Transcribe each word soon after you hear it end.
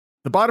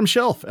The Bottom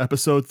Shelf,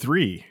 Episode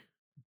 3,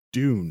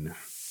 Dune.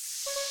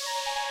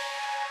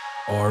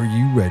 Are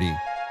you ready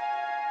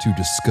to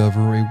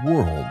discover a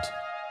world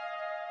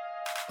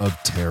of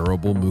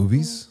terrible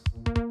movies?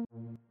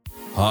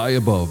 High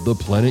above the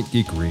planet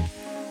geekery,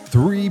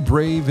 three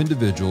brave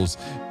individuals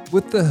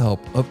with the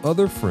help of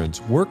other friends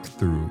work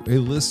through a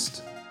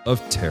list of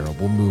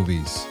terrible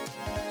movies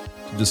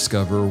to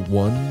discover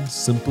one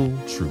simple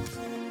truth.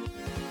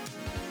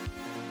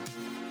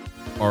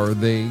 Are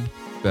they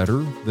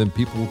better than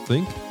people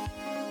think?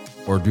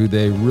 Or do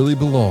they really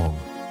belong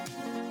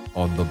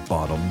on the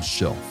bottom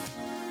shelf?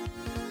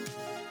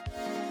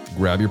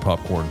 Grab your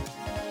popcorn,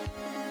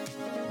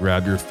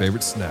 grab your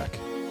favorite snack,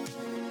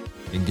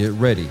 and get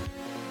ready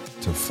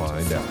to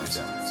find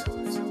out.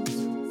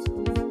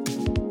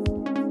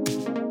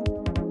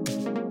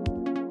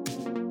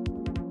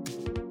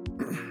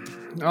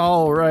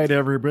 All right,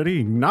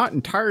 everybody. Not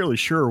entirely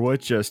sure what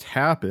just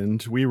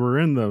happened. We were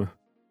in the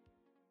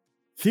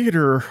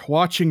theater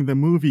watching the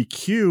movie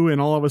Q,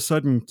 and all of a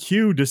sudden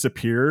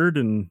disappeared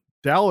and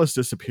Dallas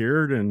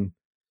disappeared, and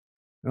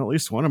at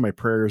least one of my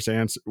prayers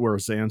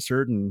was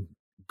answered, and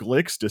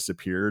Glix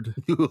disappeared.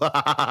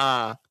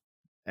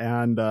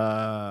 And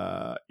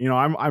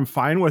I'm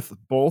fine with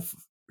both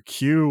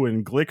Q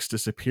and Glix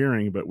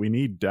disappearing, but we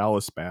need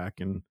Dallas back.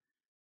 And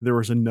there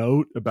was a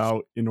note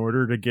about, in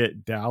order to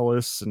get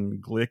Dallas and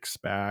Glix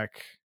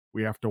back,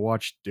 we have to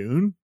watch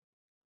Dune.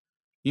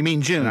 You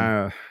mean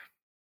June?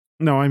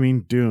 No, I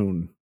mean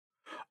Dune.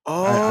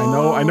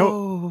 Oh,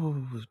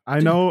 I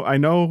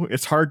know.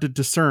 It's hard to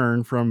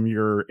discern from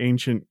your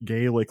ancient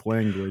Gaelic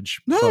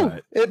language. No,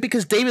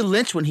 because David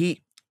Lynch, when he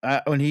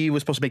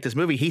was supposed to make this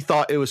movie, he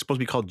thought it was supposed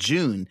to be called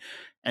June,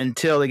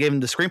 until they gave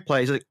him the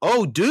screenplay. He's like,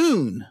 "Oh,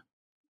 Dune."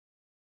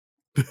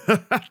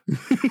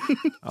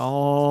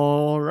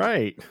 All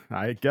right,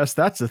 I guess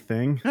that's a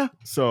thing. Yeah.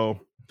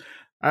 So,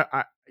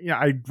 I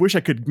wish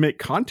I could make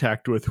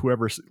contact with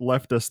whoever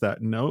left us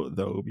that note,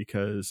 though,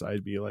 because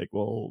I'd be like,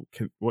 well,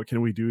 what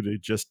can we do to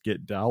just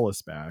get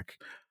Dallas back?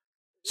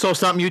 So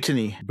it's not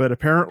Mutiny. But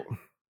apparently,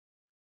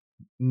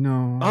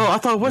 no. Oh, I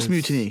thought it was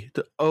Mutiny.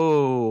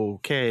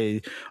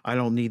 Okay, I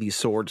don't need these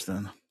swords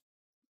then.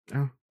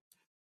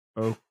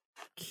 Oh,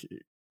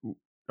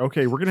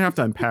 okay, we're gonna have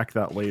to unpack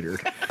that later.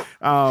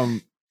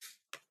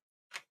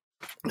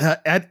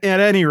 At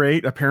any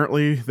rate,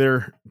 apparently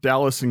their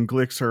Dallas and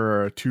Glix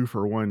are a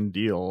 2-for-1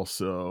 deal.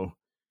 So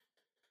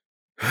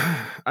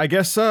I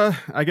guess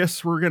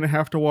we're gonna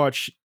have to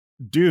watch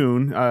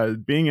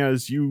Dune. Being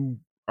as you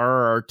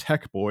are our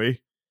tech boy,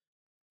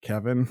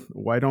 Kevin,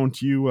 why don't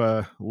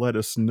you let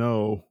us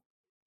know?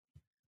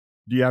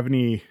 Do you have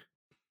any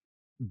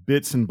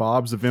bits and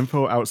bobs of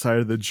info outside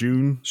of the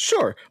June?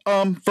 Sure.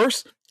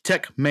 First,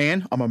 tech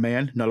man. I'm a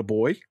man, not a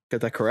boy.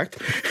 Get that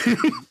correct?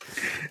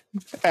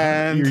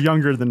 And you're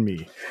younger than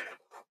me.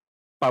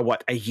 By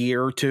what, a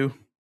year or two?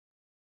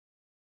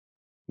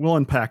 We'll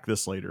unpack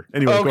this later.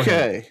 Anyway, okay. Go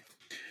ahead.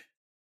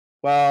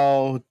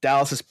 Well,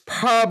 Dallas is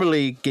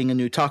probably getting a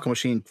new taco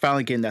machine,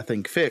 finally getting that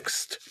thing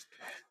fixed.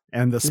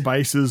 And the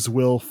spices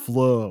will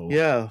flow.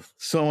 Yeah,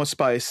 so much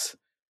spice.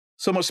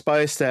 So much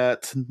spice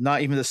that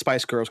not even the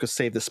Spice Girls could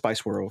save the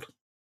spice world.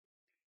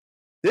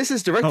 This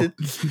is directed...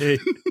 Okay.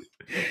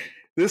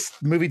 This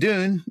movie,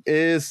 Dune,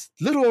 is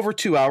a little over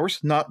 2 hours,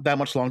 not that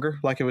much longer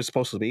like it was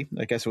supposed to be.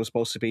 I guess it was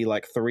supposed to be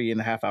like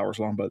 3.5 hours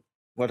long, but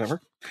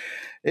whatever.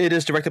 It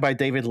is directed by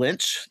David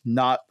Lynch,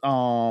 not,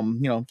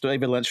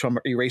 David Lynch from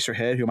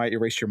Eraserhead, who might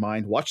erase your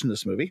mind watching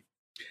this movie.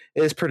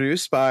 It is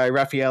produced by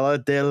Rafaela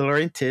de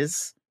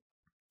Laurentiis,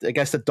 I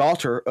guess the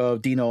daughter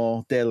of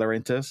Dino de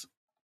Laurentiis,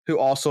 who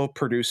also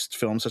produced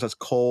films such as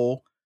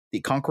Cole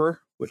the Conqueror,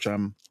 which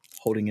I'm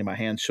holding in my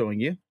hand showing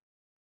you.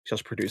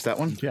 Just produced that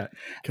one. Yeah,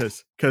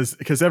 because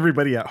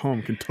everybody at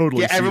home can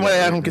totally see everybody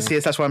that at home can see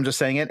it. That's why I'm just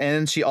saying it.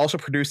 And she also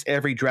produced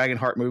every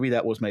Dragonheart movie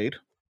that was made.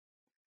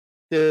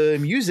 The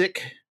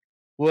music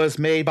was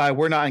made by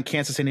We're Not in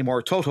Kansas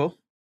Anymore, Toto.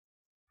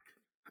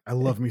 I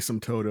love me some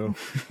Toto.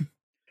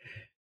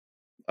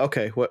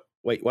 Okay, what?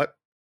 Wait, what?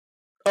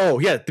 Oh,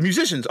 yeah, the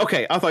musicians.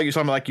 Okay, I thought you were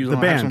talking like you were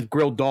like some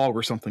grilled dog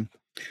or something.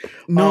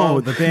 No,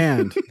 the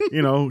band.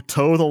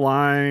 Toe the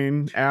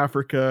Line,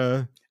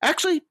 Africa.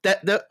 Actually,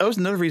 that was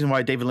another reason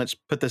why David Lynch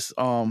put this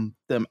them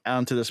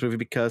onto this movie,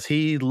 because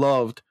he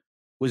loved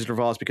Wizard of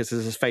Oz because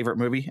it's his favorite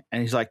movie,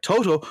 and he's like,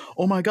 Toto,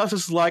 oh my gosh,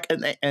 this is like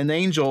an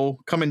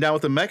angel coming down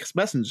with a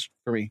message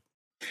for me.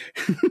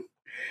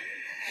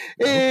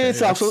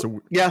 It's also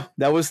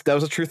that was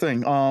a true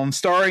thing.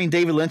 Starring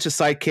David Lynch's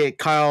sidekick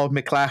Kyle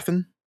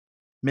MacLachlan.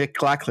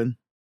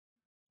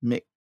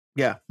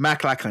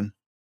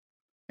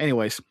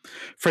 Anyways,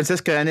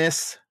 Francisca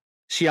Ennis,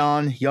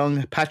 Sean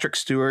Young, Patrick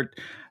Stewart,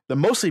 the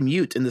mostly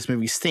mute in this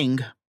movie, Sting,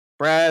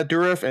 Brad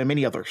Dourif, and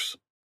many others.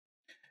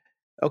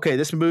 Okay,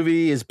 this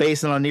movie is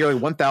based on a nearly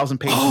 1,000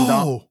 pages.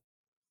 Oh,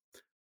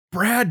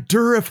 Brad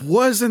Dourif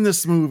was in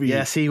this movie.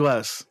 Yes, he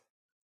was.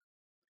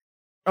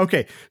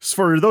 Okay, so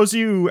for those of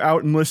you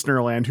out in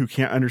listener land who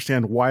can't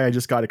understand why I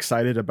just got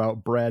excited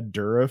about Brad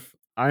Dourif,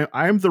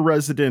 I'm the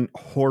resident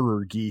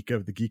horror geek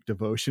of the Geek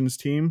Devotions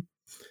team.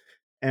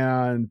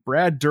 and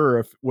Brad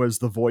Dourif was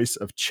the voice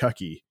of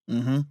Chucky.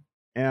 Mm-hmm.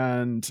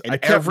 And In I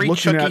kept every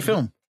looking Chucky at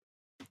film.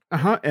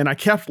 and I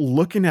kept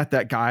looking at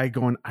that guy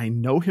going, I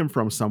know him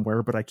from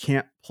somewhere, but I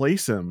can't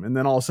place him. And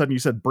then all of a sudden you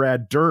said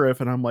Brad Dourif,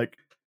 and I'm like,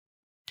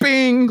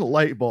 bing,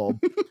 light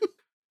bulb.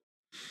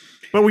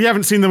 But we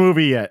haven't seen the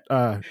movie yet.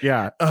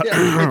 Yeah,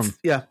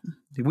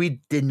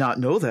 we did not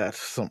know that.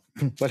 So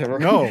whatever.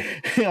 No.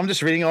 I'm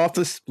just reading off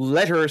this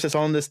letters that's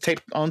on this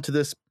tape onto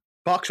this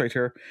box right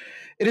here.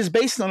 It is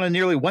based on a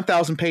nearly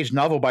 1,000-page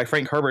novel by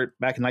Frank Herbert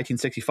back in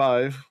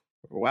 1965.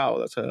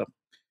 Wow, it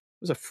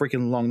was a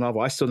freaking long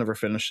novel. I still never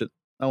finished it.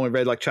 I only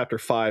read like chapter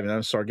 5 and I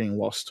started getting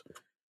lost.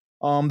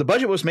 The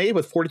budget was made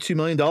with $42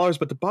 million,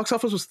 but the box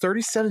office was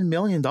 $37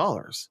 million,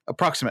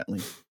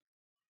 approximately.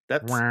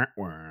 That's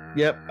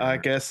yep. I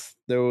guess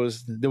there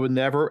would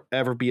never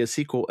ever be a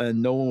sequel,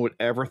 and no one would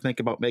ever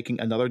think about making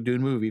another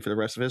Dune movie for the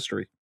rest of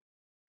history.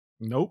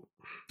 Nope.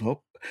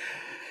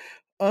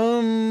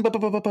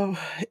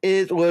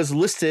 It was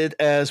listed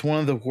as one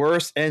of the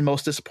worst and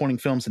most disappointing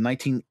films in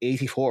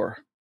 1984.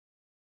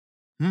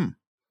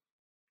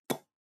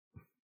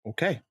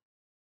 Okay.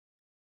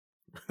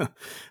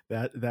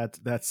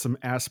 That's some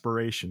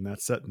aspiration.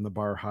 That's setting the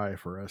bar high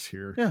for us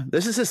here. Yeah,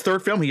 this is his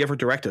third film he ever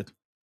directed.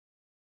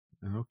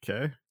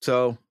 Okay.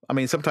 So, I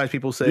mean, sometimes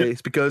people say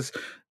it's because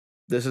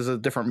this is a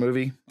different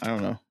movie. I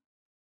don't know.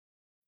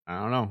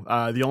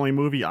 The only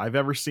movie I've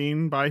ever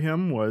seen by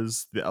him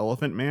was The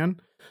Elephant Man.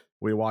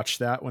 We watched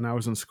that when I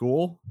was in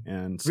school,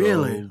 and so,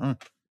 really,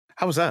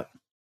 how was that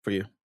for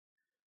you?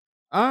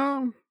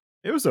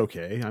 It was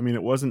okay. I mean,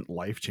 it wasn't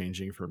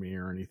life-changing for me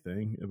or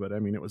anything, but I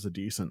mean, it was a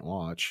decent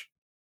watch.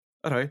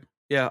 Okay.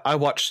 Yeah, I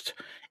watched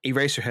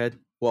Eraserhead.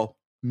 Well,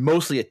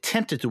 mostly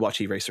attempted to watch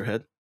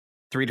Eraserhead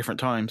 3 different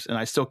times, and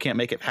I still can't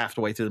make it half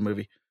the way through the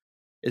movie.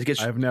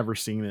 I've never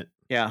seen it.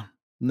 Yeah.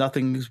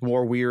 Nothing's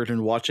more weird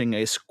than watching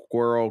a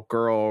squirrel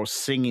girl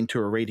singing to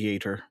a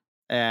radiator.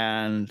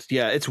 And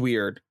yeah, it's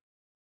weird.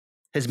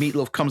 His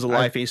meatloaf comes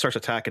alive and he starts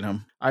attacking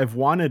him. I've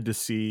wanted to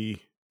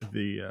see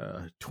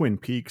the Twin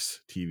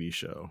Peaks TV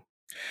show.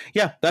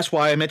 Yeah, that's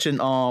why I mentioned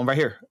right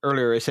here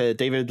earlier. I said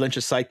David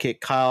Lynch's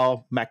sidekick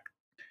Kyle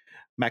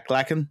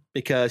MacLachlan,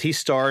 because he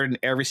starred in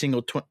every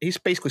single. He's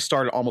basically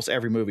starred in almost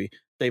every movie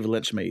David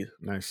Lynch made.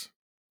 Nice.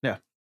 Yeah.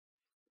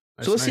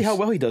 So let's see how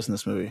well he does in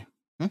this movie.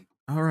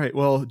 All right.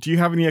 Well, do you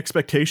have any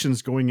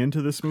expectations going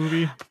into this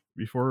movie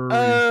before?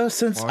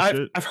 Since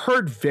I've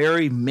heard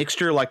very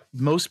mixture, like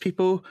most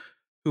people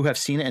who have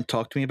seen it and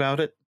talked to me about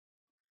it.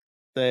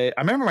 I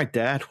remember my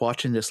dad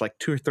watching this like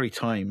 2 or 3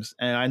 times,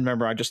 and I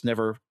remember I just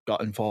never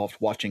got involved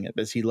watching it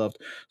because he loved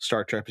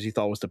Star Trek, because he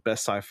thought it was the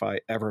best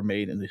sci-fi ever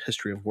made in the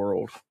history of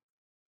world.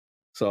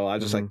 So I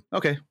just like,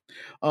 okay.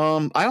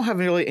 I don't have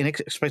really any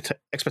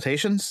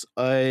expectations.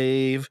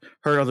 I've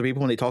heard other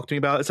people when they talk to me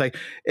about it. It's like,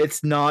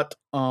 it's not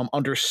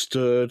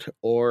understood,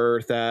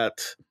 or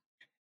that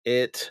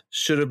it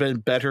should have been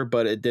better,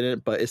 but it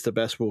didn't, but it's the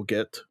best we'll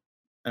get.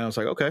 And I was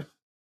like, okay.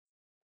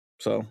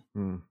 So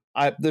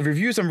the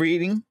reviews I'm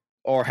reading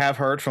or have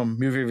heard from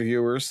movie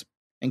reviewers,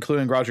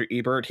 including Roger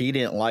Ebert, he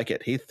didn't like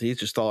it. He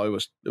just thought it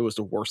was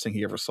the worst thing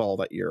he ever saw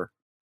that year.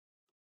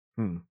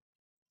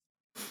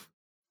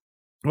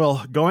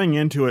 Well, going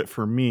into it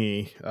for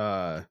me,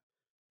 I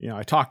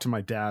talked to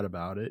my dad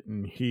about it,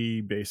 and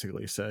he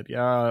basically said,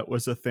 yeah, it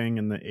was a thing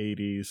in the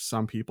 80s.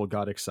 Some people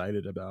got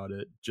excited about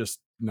it, just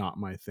not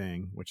my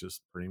thing, which is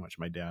pretty much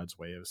my dad's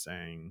way of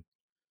saying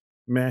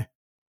meh.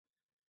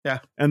 Yeah.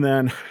 And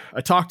then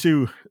I talked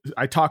to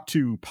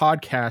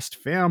podcast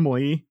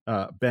family,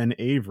 Ben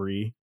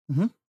Avery,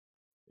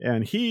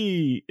 and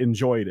he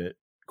enjoyed it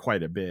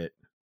quite a bit.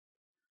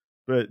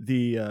 But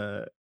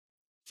the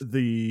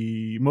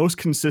most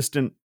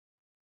consistent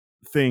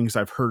things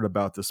I've heard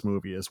about this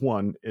movie is,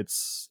 1,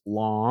 it's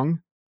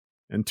long,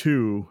 and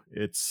 2,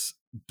 it's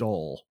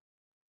dull.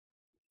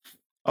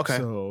 Okay.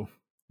 So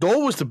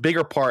dull was the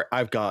bigger part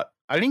I've got.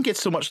 I didn't get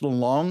so much the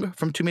long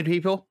from too many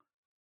people,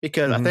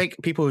 because I think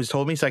people who's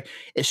told me, it's like,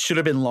 it should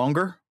have been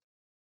longer.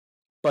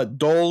 But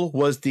dull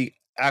was the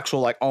actual,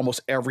 like,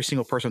 almost every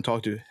single person I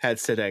talked to had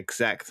said the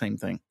exact same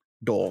thing.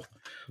 Dull.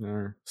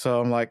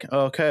 So I'm like,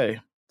 okay.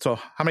 So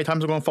how many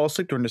times am I going to fall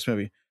asleep during this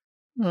movie?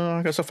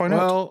 I guess I'll find out.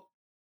 Well,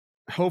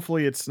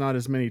 hopefully it's not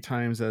as many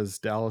times as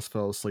Dallas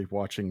fell asleep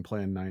watching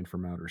Plan 9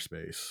 from Outer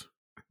Space.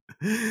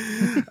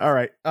 All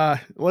right.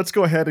 Let's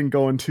go ahead and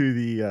go into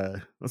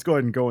the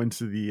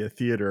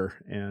theater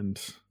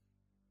and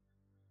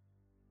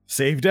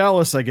save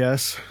Dallas, I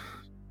guess.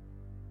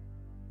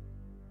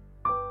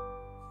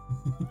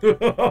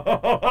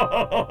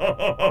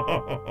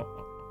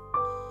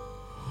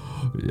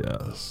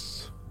 Yes.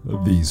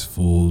 These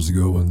fools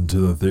go into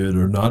the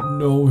theater not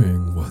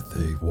knowing what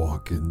they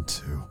walk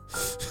into.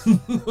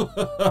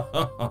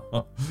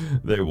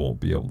 They won't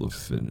be able to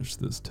finish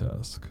this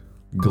task.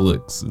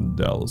 Glix and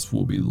Dallas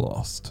will be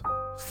lost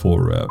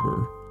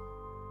forever.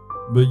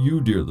 But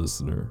you, dear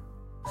listener,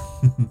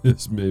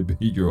 this may be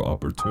your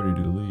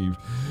opportunity to leave,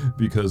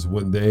 because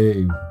when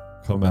they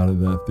come out of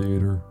that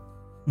theater,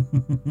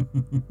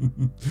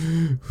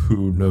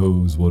 who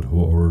knows what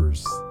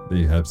horrors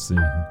they have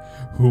seen.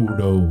 Who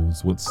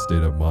knows what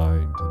state of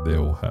mind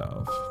they'll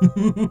have.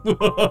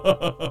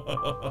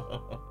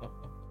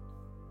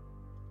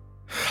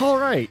 All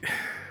right.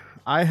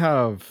 I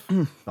have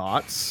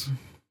thoughts.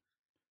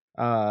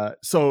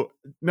 So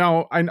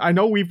now I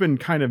know we've been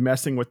kind of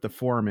messing with the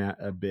format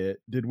a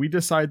bit. Did we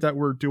decide that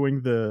we're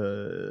doing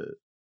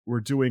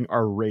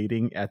our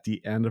rating at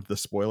the end of the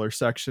spoiler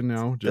section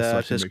now? Just so I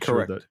That can is make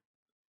correct. sure that.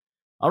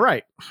 All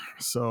right.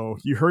 So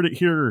you heard it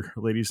here,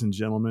 ladies and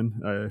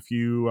gentlemen. If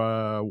you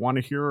want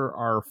to hear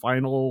our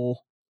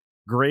final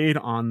grade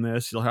on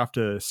this, you'll have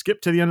to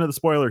skip to the end of the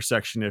spoiler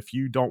section if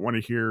you don't want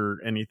to hear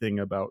anything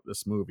about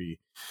this movie.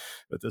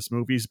 But this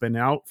movie's been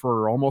out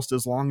for almost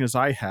as long as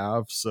I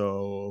have,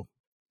 so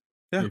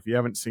Yeah. if you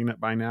haven't seen it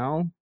by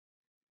now,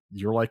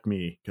 you're like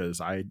me, because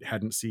I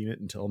hadn't seen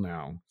it until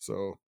now.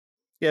 So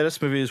Yeah,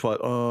 this movie is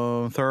what,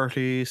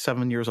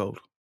 37 years old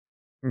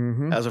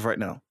as of right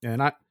now.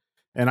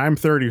 and I'm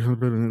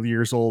 30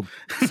 years old.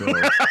 So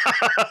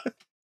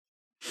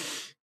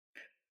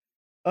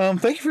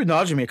thank you for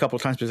nudging me a couple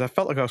of times because I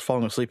felt like I was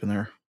falling asleep in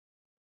there.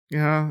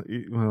 yeah,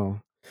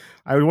 well,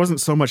 I wasn't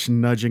so much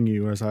nudging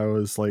you as I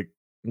was like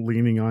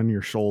leaning on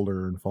your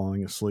shoulder and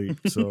falling asleep.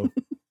 So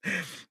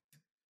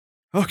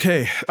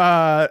okay,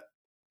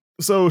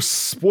 so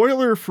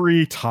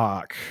spoiler-free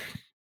talk.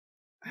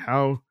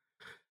 How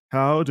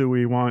do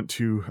we want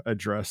to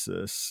address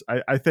this?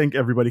 I think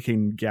everybody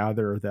can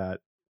gather that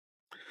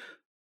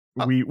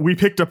we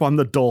picked up on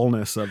the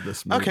dullness of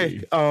this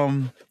movie. Okay.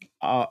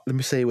 Let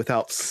me say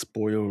without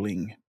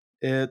spoiling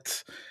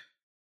it.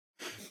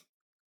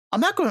 I'm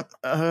not going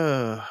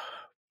to.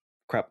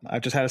 Crap. I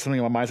just had something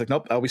in my mind. It's like,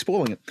 nope, I'll be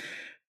spoiling it.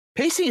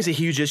 Pacing is a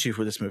huge issue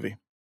for this movie.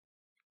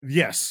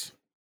 Yes.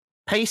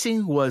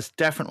 Pacing was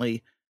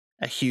definitely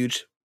a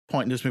huge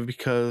point in this movie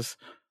because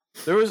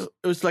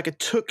it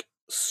took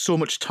so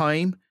much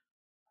time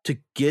to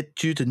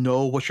get you to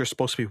know what you're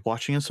supposed to be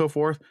watching and so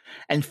forth.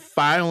 And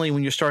finally,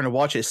 when you're starting to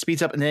watch it, it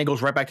speeds up and then it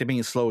goes right back to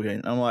being slow again.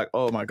 And I'm like,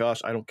 oh my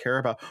gosh, I don't care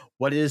about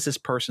what is this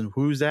person?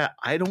 Who's that?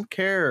 I don't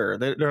care.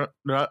 They're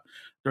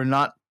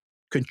not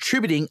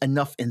contributing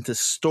enough into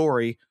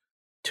story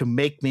to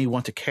make me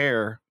want to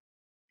care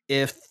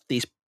if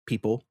these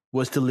people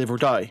was to live or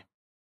die.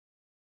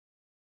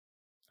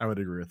 I would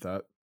agree with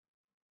that.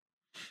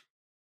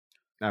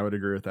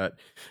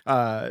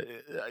 I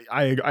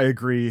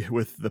agree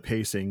with the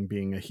pacing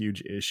being a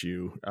huge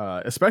issue,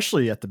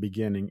 especially at the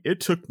beginning. It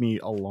took me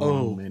a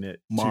long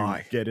minute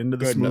to get into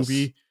this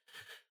movie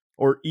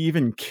or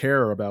even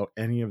care about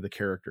any of the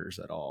characters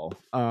at all.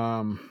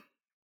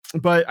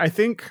 But I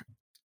think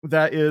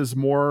that is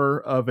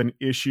more of an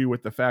issue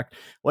with the fact,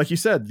 like you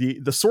said,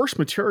 the source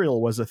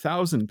material was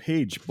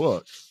 1,000-page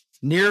book.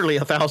 Nearly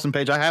 1,000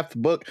 page. I have the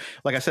book.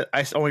 Like I said,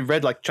 I only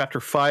read like chapter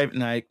 5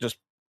 and I just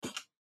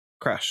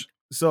crashed.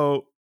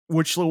 So,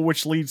 which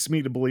leads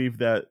me to believe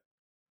that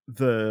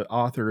the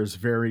author is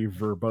very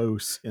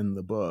verbose in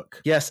the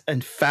book. Yes, in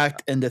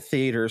fact, in the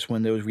theaters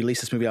when they released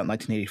this movie out in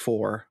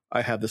 1984,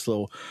 I have this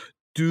little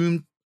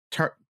Dune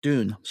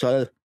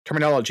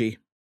terminology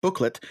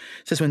booklet.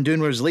 It says when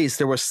Dune was released,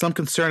 there was some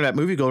concern that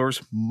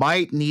moviegoers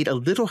might need a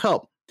little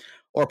help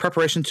or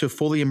preparation to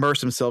fully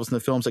immerse themselves in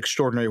the film's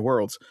extraordinary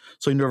worlds.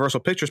 So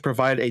Universal Pictures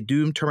provided a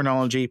Dune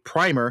terminology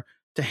primer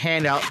to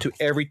hand out to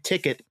every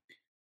ticket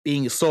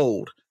being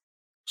sold.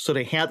 So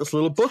they had this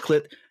little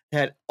booklet that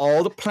had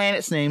all the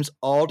planets' names,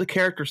 all the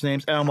characters'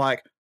 names, and I'm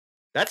like,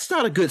 that's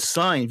not a good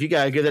sign if you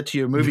got to give that to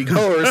your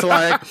moviegoers.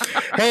 Like,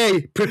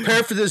 hey,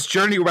 prepare for this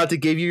journey we're about to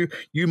give you.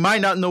 You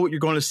might not know what you're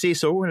going to see,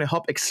 so we're going to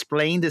help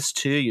explain this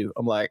to you.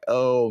 I'm like,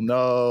 oh,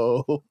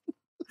 no.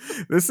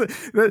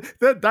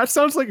 That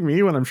sounds like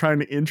me when I'm trying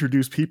to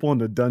introduce people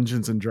into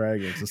Dungeons and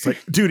Dragons. It's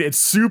like, dude, it's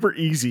super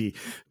easy,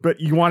 but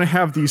you want to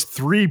have these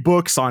 3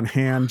 books on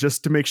hand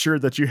just to make sure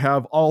that you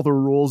have all the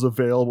rules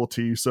available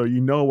to you so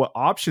you know what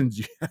options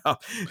you have.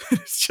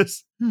 It's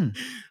just...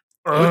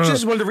 Which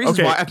is one of the reasons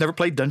why I've never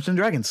played Dungeons and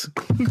Dragons.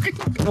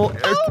 Well,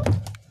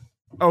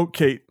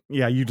 okay,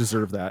 yeah, you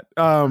deserve that.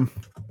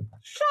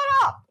 Shut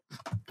up!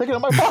 Taking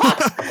out my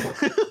box.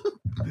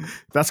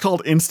 That's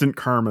called instant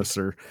karma,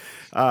 sir.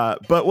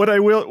 But what I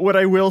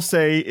will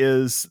say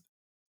is,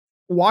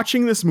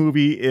 watching this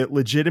movie, it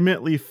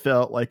legitimately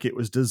felt like it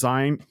was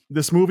designed.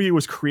 This movie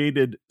was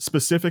created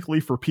specifically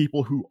for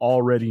people who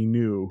already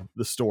knew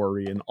the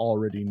story and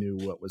already knew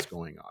what was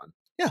going on.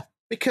 Yeah,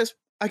 because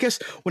I guess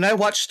when I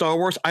watch Star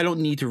Wars, I don't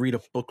need to read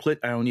a booklet.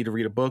 I don't need to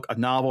read a book, a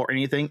novel, or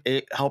anything.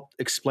 It helped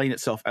explain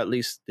itself, at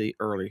least the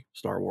early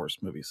Star Wars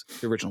movies,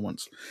 the original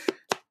ones.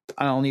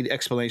 I don't need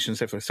explanations.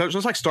 So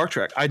just like Star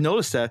Trek. I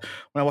noticed that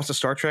when I watched the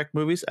Star Trek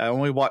movies, I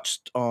only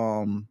watched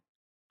only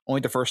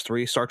the first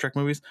 3 Star Trek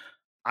movies.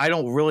 I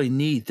don't really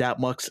need that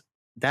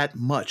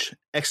much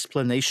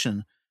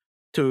explanation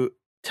to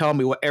tell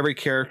me what every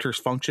character's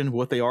function,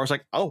 what they are. It's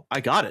like, oh, I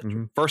got it.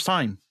 First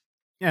time.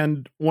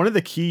 And one of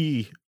the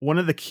key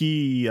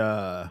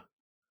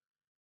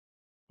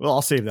well,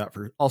 I'll save that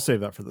for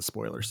the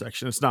spoiler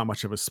section. It's not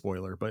much of a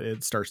spoiler, but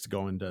it starts to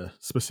go into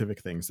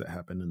specific things that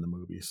happen in the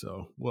movie.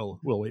 So we'll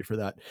wait for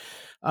that.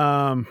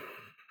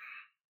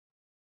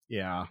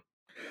 Yeah.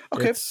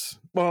 Okay. It's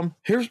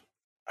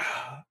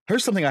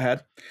Here's something I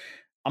had.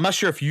 I'm not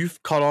sure if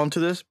you've caught on to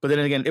this, but then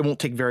again, it won't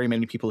take very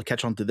many people to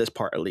catch on to this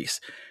part, at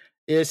least.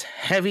 It's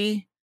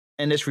heavy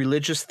in its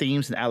religious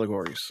themes and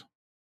allegories.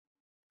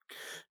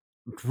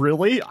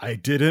 really, I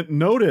didn't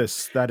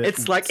notice that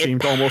It's like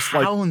seemed it almost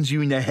like pounds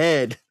you in the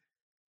head.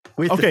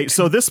 okay,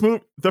 so this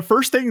movie, the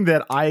first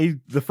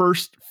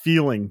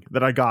feeling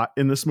that I got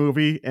in this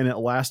movie, and it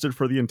lasted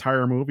for the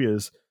entire movie,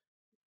 is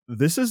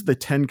this is the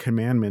 10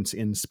 Commandments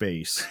in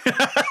space.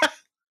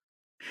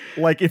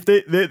 Like if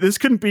this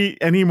couldn't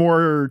be any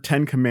more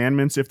 10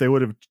 Commandments if they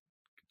would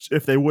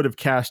have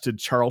casted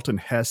Charlton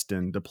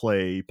Heston to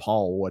play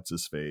Paul what's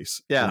his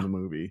face in the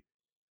movie.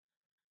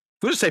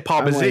 We'll just say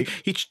Paul, but I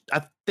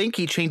think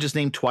he changed his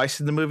name twice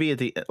in the movie at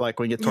the like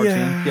when you get towards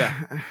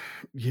him.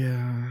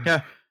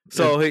 Yeah.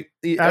 So we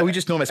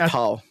just know him as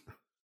Paul.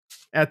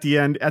 At the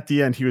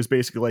end, he was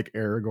basically like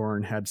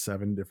Aragorn had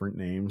 7 different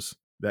names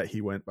that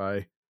he went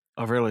by.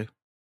 Oh, really?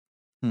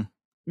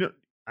 No,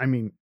 I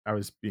mean, I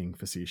was being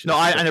facetious. No,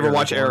 I never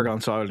watched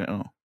Aragorn, so I don't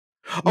know.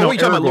 Oh, no, you're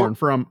talking about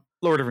from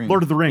Lord of the Rings.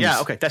 Lord of the Rings.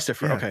 Yeah, okay, that's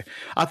different. Yeah. Okay,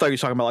 I thought you were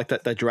talking about like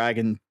that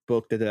dragon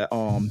book that the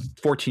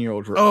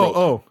 14-year-old wrote.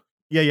 Oh.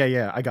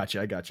 Yeah. I got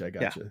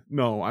you.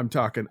 No, I'm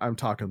talking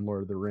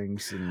Lord of the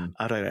Rings and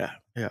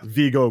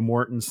Viggo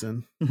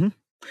Mortensen. Mm-hmm.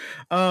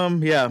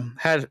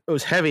 It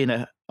was heavy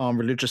in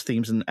religious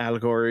themes and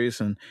allegories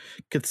and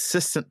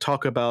consistent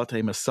talk about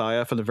a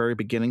Messiah from the very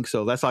beginning.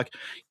 So that's like,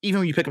 even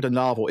when you pick up the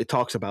novel, it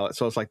talks about it.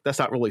 So it's like, that's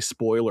not really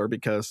spoiler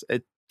because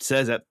it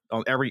says that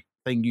on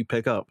everything you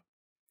pick up,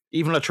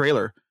 even a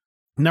trailer.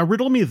 Now,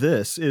 riddle me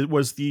this: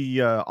 was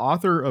the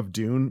author of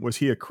Dune, was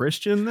he a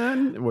Christian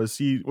then? Was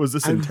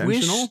this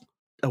intentional?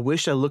 I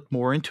wish I looked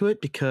more into it,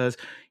 because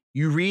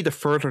you read the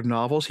further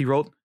novels he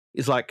wrote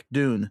is like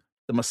Dune,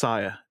 the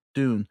Messiah,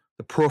 Dune,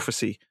 the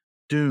prophecy,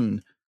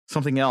 Dune,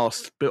 something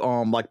else,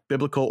 like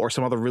biblical or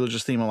some other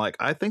religious theme. I'm like,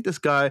 I think this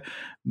guy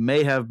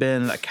may have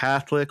been a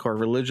Catholic or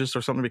religious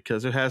or something,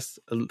 because it has.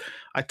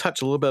 I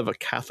touch a little bit of a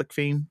Catholic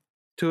theme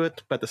to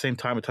it, but at the same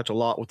time, I touch a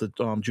lot with the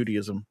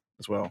Judaism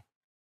as well.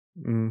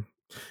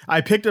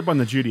 I picked up on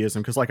the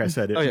Judaism because, like I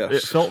said,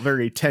 it felt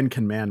very 10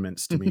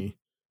 Commandments to me.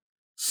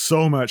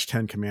 So much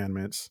 10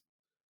 Commandments.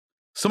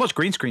 So much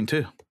green screen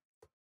too.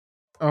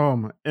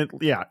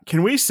 Yeah.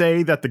 Can we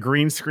say that the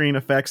green screen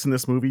effects in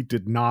this movie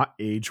did not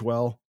age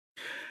well?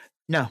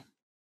 No.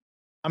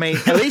 I mean,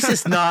 at least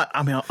it's not.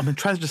 I mean, I'm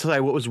trying to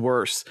decide what was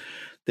worse: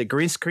 the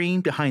green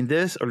screen behind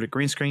this, or the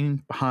green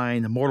screen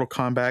behind Mortal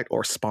Kombat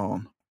or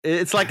Spawn.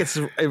 It's like it's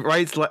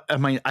right. It's like, I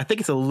mean, I think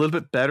it's a little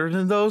bit better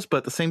than those, but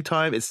at the same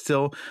time, it's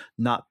still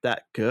not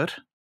that good.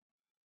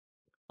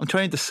 I'm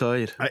trying to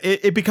decide.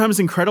 It becomes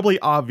incredibly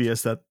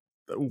obvious that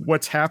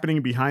what's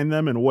happening behind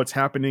them and what's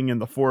happening in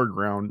the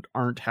foreground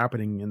aren't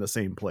happening in the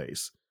same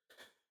place.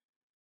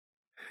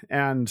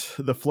 And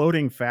the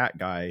floating fat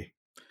guy.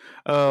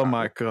 Oh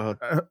my God.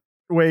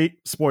 Wait,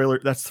 spoiler.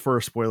 That's the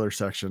first spoiler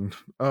section.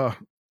 Again,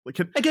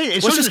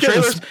 it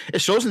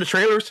shows in the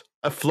trailers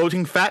a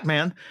floating fat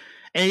man.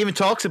 And it even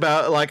talks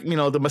about, like,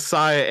 the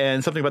Messiah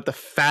and something about the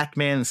fat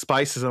man and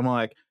spices. I'm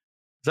like,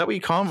 is that what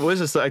you call him? What is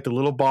this, like the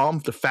little bomb,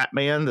 the fat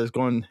man that's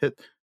going to hit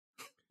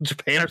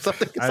Japan or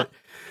something?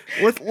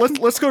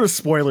 Let's go to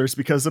spoilers,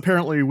 because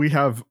apparently we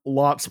have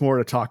lots more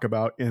to talk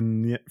about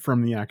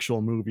from the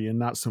actual movie, and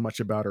not so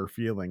much about our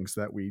feelings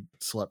that we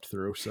slept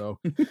through. So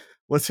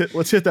let's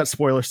hit that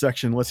spoiler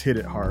section. Let's hit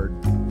it hard.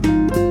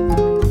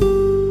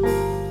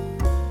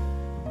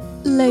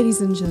 Ladies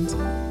and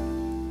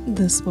gentlemen,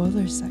 the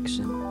spoiler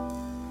section.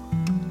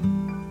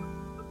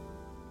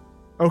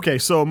 Okay,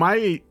 so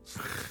my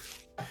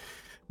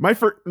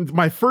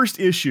first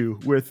issue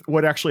with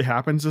what actually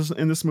happens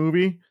in this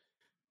movie,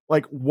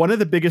 like, one of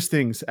the biggest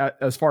things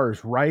as far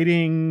as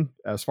writing,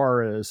 as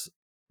far as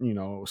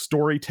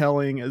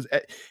storytelling,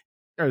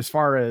 as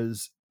far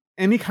as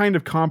any kind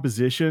of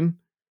composition,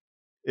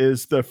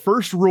 is the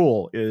first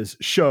rule is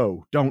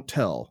show, don't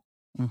tell.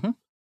 Mm-hmm.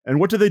 And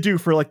what do they do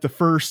for like the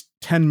first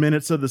 10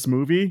 minutes of this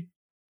movie?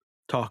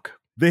 Talk.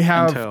 They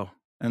have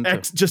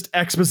just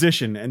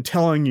exposition and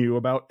telling you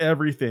about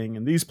everything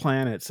and these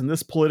planets and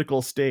this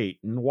political state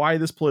and why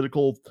this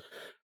political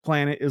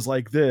planet is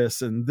like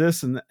this and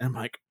this and that. I'm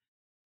like,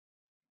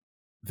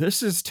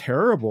 this is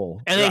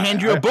terrible. And they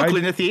hand you a booklet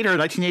in the theater in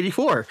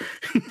 1984.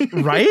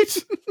 Right?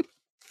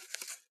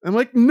 I'm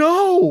like,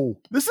 no,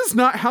 this is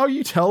not how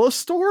you tell a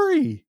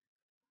story.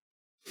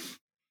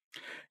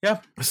 Yeah.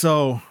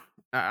 So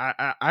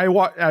I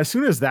as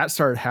soon as that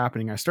started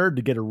happening, I started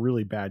to get a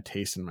really bad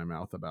taste in my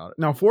mouth about it.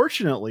 Now,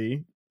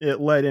 fortunately, it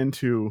led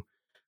into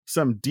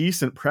some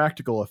decent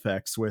practical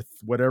effects with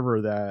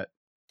whatever that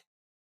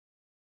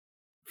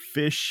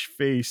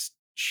fish-faced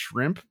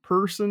shrimp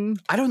person.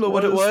 I don't know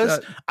what it was.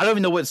 I don't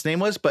even know what its name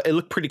was, but it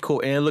looked pretty cool,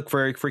 and it looked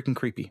very freaking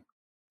creepy.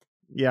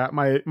 Yeah,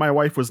 my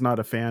wife was not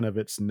a fan of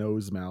its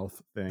nose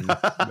mouth thing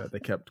that they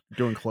kept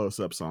doing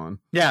close-ups on.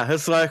 Yeah,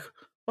 it's like,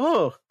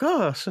 oh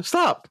gosh,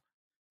 stop.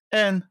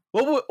 And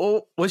what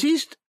was he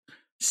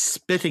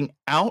spitting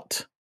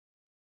out?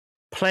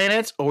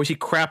 planets or was he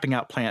crapping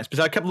out planets?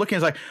 Because I kept looking,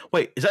 it's like,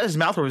 wait, is that his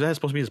mouth or is that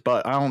supposed to be his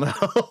butt? I don't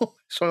know.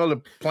 Showing all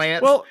the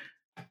plants.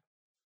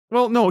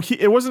 Well, no,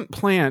 it wasn't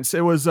plants.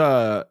 It was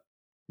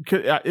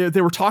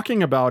they were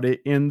talking about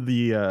it in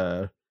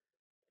the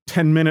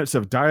 10 minutes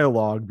of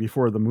dialogue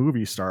before the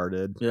movie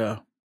started. Yeah.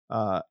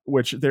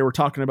 Which they were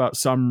talking about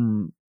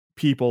some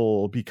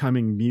people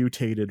becoming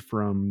mutated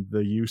from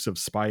the use of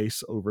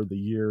spice over the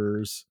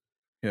years.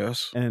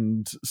 Yes.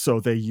 And so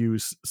they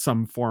use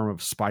some form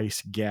of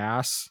spice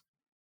gas.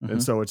 Mm-hmm.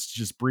 And so it's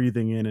just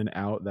breathing in and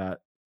out that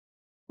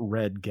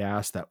red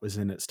gas that was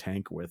in its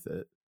tank with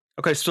it.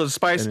 Okay, so the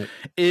spice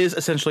is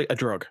essentially a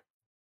drug.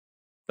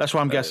 That's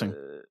what I'm guessing.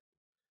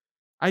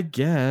 I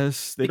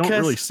guess. They don't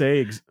really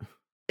say...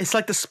 It's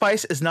like the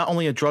spice is not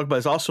only a drug, but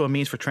it's also a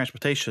means for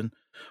transportation,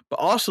 but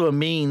also a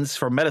means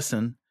for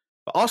medicine,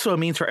 but also a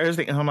means for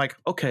everything. And I'm like,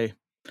 okay,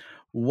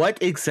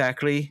 what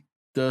exactly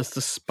does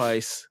the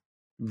spice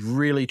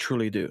really,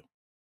 truly do?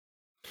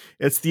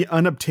 It's the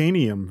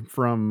unobtainium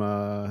from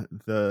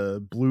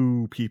the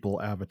Blue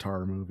People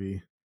Avatar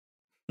movie.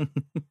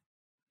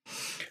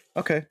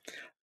 Okay.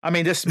 I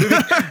mean, this movie,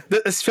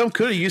 this film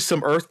could have used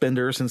some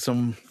earthbenders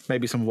and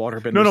maybe some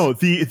waterbenders. No,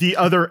 the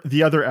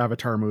other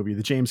Avatar movie,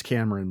 the James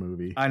Cameron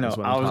movie. I know.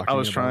 I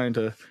was trying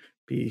to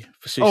be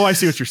facetious. Oh, I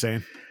see what you're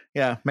saying.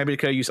 Yeah, maybe they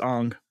could have used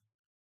Ong.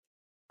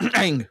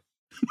 Ang.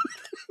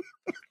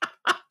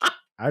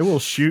 I will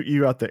shoot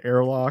you out the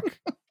airlock.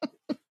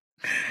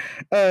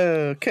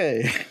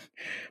 Okay,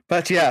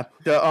 but yeah,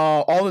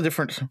 all the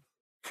different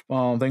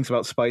things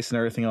about spice and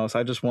everything else.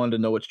 I just wanted to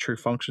know its true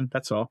function.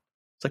 That's all.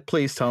 It's like,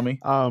 please tell me.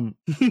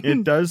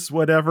 It does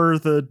whatever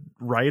the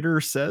writer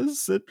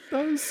says it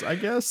does, I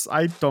guess.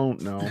 I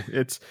don't know.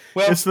 It's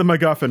the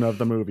MacGuffin of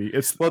the movie.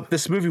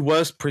 This movie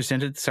was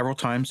presented several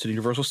times to the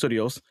Universal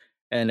Studios,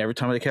 and every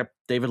time they kept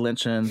David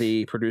Lynch and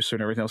the producer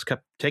and everything else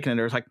kept taking it.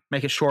 It was like,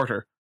 make it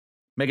shorter.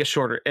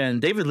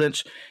 And David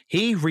Lynch,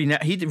 he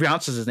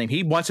renounces his name.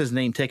 He wants his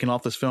name taken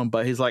off this film,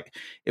 but he's like,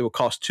 it would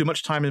cost too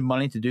much time and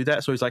money to do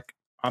that. So he's like,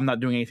 I'm not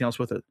doing anything else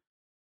with it.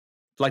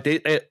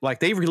 Like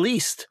they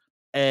released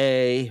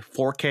a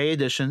 4K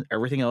edition,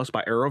 everything else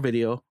by Arrow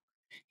Video.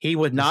 He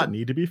would not... Does it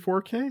need to be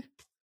 4K?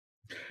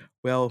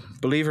 Well,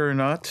 believe it or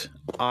not,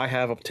 I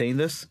have obtained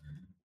this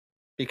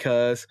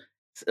because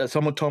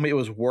someone told me it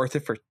was worth it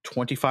for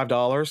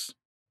 $25.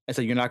 And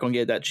so you're not going to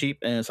get it that cheap.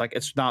 And it's like,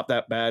 it's not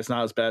that bad. It's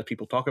not as bad as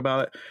people talk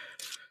about it.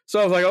 So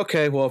I was like,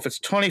 okay, well, if it's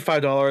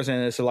 $25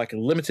 and it's like a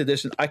limited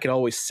edition, I could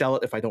always sell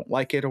it if I don't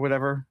like it or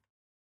whatever,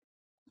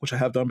 which I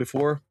have done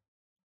before.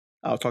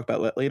 I'll talk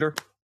about that later.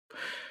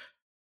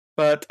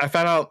 But I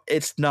found out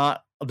it's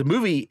not, the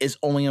movie is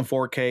only in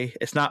 4K.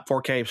 It's not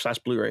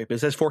 4K / Blu-ray. But it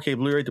says 4K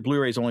Blu-ray. The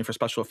Blu-ray is only for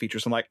special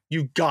features. I'm like,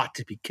 you've got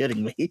to be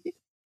kidding me.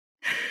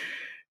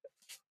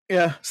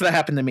 Yeah, so that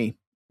happened to me.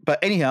 But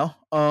anyhow,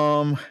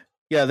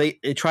 yeah, they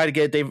tried to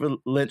get David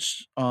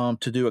Lynch to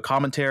do a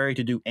commentary,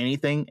 to do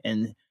anything,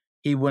 and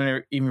he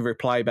wouldn't even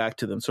reply back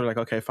to them. So they're like,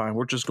 okay, fine,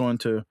 we're just going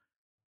to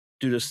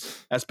do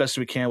this as best as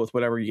we can with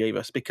whatever you gave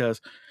us,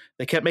 because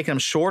they kept making them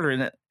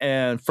shorter.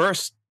 And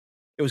first,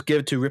 it was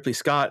given to Ridley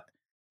Scott.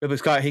 Ridley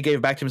Scott, he gave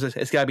it back to him and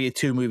says, it's got to be a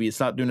 2 movie. It's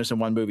not doing this in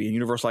 1 movie. And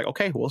Universal like,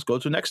 okay, well, let's go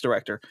to the next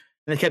director.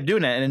 And they kept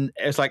doing that. And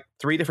it's like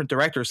 3 different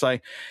directors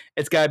like,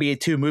 it's got to be a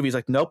 2 movies.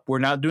 Like, nope, we're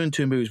not doing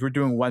 2 movies. We're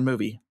doing 1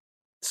 movie.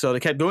 So they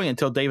kept going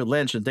until David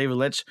Lynch. And David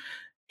Lynch,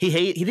 he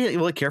didn't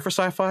really care for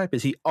sci-fi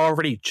because he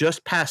already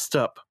just passed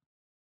up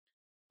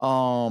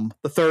the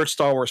 3rd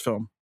Star Wars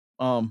film.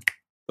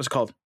 What's it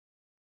called?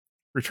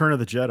 Return of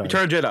the Jedi.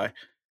 Return of the Jedi.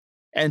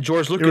 And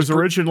George Lucas.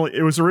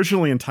 It was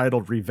originally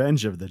entitled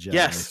Revenge of the Jedi.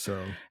 Yes.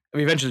 So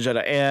Revenge of the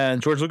Jedi.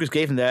 And George Lucas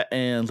gave him that,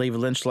 and David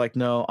Lynch like,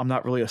 no, I'm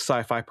not really a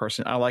sci-fi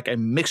person. I like a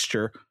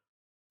mixture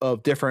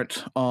of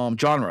different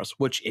genres,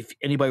 which if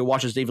anybody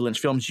watches David Lynch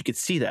films, you could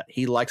see that.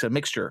 He likes a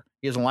mixture.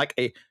 He doesn't like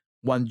a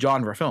one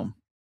genre film.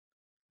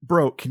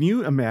 Bro, can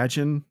you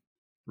imagine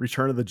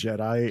Return of the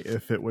Jedi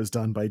if it was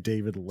done by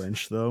David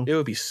Lynch, though? It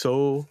would be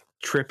so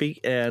trippy,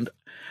 and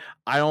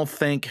I don't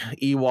think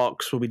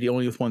Ewoks will be the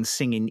only ones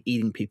singing,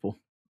 eating people.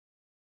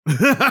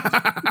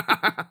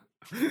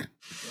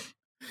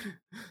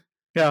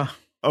 Yeah.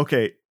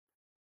 Okay.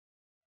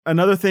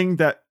 Another thing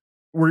that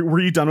were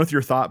you done with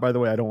your thought? By the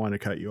way, I don't want to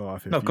cut you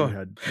off. No, go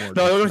ahead. No,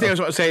 the only thing I was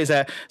going to say is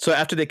that so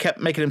after they kept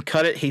making him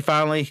cut it, he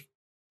finally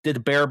did the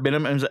bare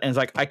minimum and was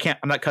like,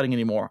 I'm not cutting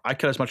anymore. I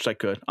cut as much as I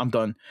could. I'm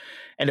done.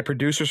 And the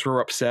producers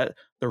were upset.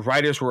 The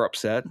writers were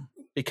upset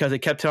because they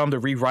kept telling him to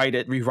rewrite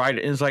it. And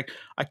it's like,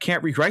 I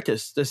can't rewrite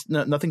this.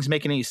 Nothing's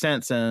making any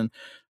sense. And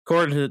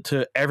according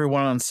to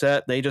everyone on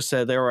set, they just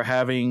said they were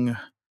having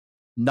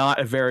not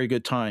a very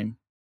good time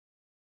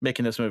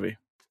making this movie.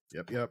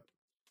 Yep.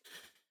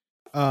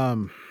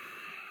 Let's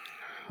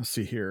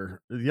see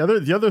here. The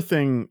other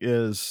thing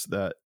is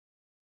that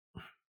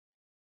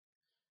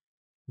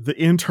the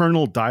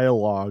internal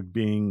dialogue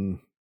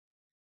being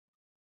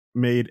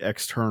made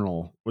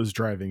external was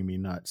driving me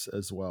nuts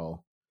as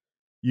well.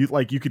 You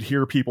could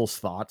hear people's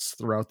thoughts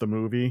throughout the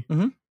movie.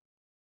 Mm-hmm.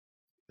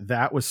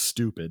 That was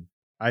stupid.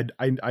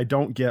 I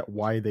don't get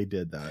why they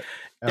did that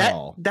at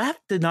all. That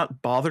did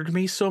not bother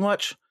me so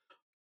much,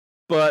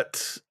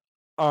 but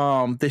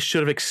they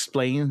should have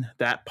explained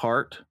that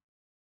part,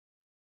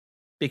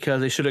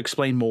 because they should have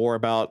explained more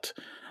about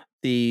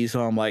these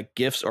like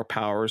gifts or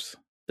powers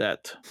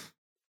that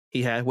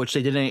he had, which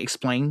they didn't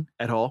explain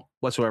at all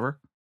whatsoever.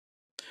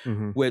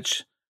 Mhm.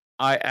 Which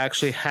I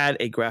actually had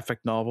a graphic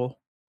novel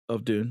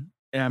of Dune,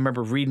 and I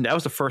remember reading. That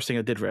was the first thing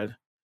I did read,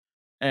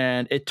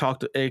 and it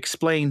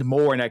explained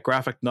more in that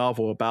graphic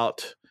novel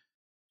about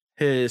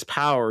his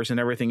powers and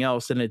everything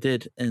else than it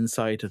did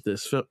inside of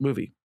this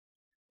movie,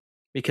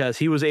 because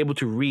he was able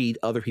to read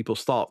other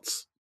people's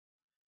thoughts.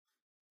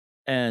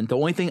 And the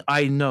only thing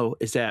I know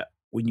is that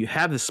when you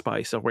have the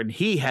spice, or when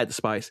he had the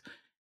spice,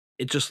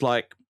 it just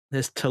like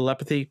his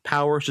telepathy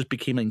powers just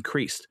became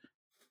increased.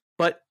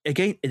 But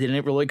again, it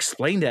didn't really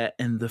explain that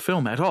in the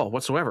film at all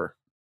whatsoever.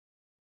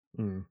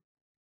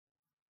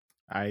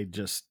 I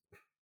just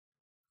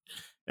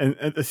and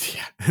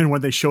and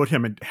when they showed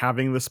him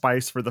having the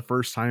spice for the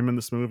first time in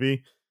this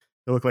movie,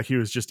 it looked like he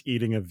was just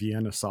eating a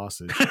Vienna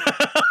sausage.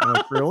 I'm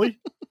like, really?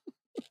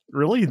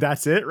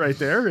 That's it right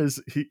there?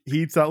 Is he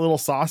eats that little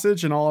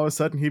sausage and all of a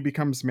sudden he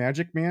becomes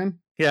Magic Man?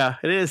 Yeah,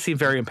 it did seem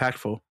very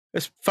impactful.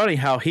 It's funny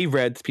how he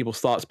read people's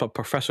thoughts, but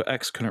Professor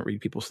X couldn't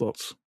read people's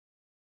thoughts.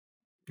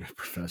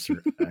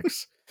 Professor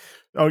X.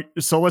 Oh,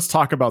 so let's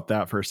talk about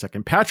that for a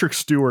second. Patrick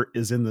Stewart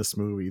is in this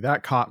movie.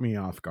 That caught me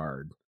off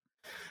guard.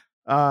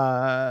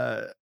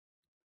 Adam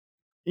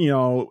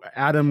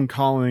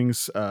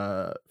Collins,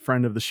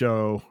 friend of the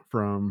show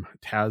from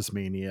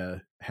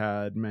Tasmania,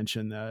 had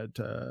mentioned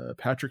that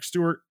Patrick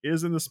Stewart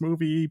is in this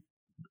movie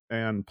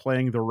and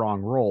playing the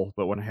wrong role.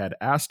 But when I had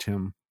asked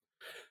him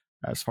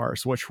as far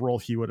as which role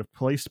he would have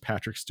placed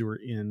Patrick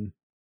Stewart in,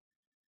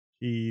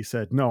 he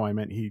said, no, I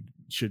meant he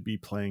should be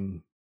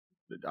playing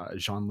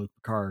Jean-Luc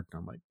Picard. And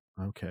I'm like,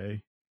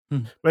 okay.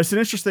 But it's an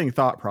interesting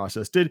thought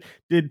process.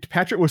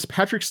 Was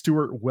Patrick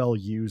Stewart well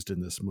used in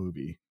this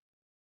movie?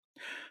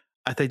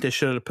 I think they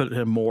should have put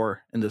him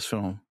more in this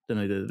film than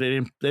they did.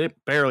 They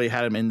barely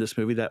had him in this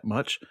movie that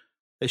much.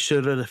 They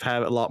should have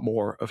had a lot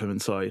more of him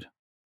inside.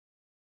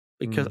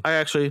 Because I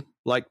actually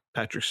like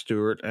Patrick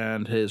Stewart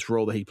and his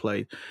role that he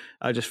played.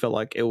 I just felt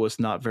like it was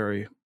not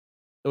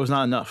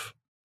enough.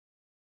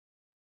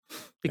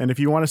 And if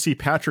you want to see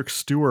Patrick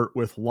Stewart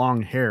with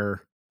long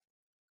hair,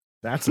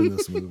 that's in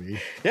this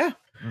movie. Yeah.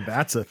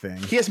 That's a thing.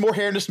 He has more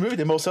hair in this movie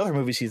than most other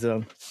movies he's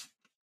done.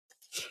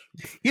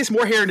 He has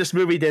more hair in this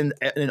movie than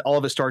in all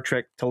of his Star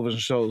Trek television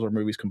shows or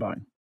movies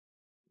combined.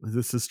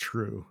 This is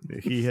true.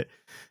 He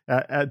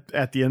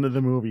at the end of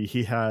the movie,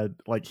 he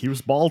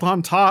was bald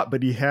on top,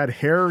 but he had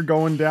hair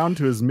going down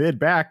to his mid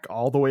back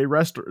all the way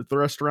the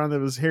rest around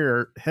of his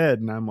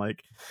head, and I'm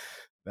like,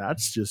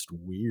 that's just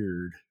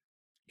weird.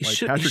 He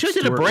should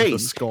have a braid.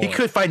 He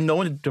could find no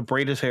one to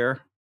braid his hair.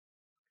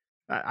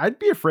 I'd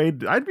be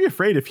afraid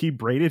if he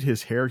braided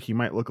his hair, he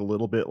might look a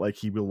little bit like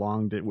he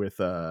belonged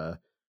with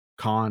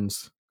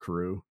Khan's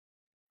crew,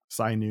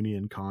 Cy Nooney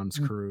and Khan's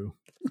crew.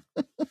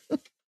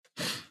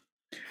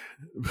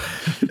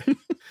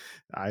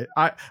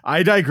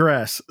 I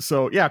digress.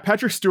 So yeah,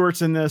 Patrick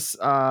Stewart's in this.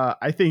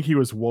 I think he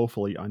was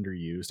woefully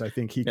underused. I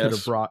think he could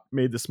have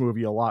made this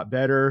movie a lot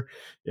better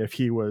if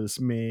he was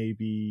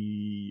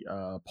maybe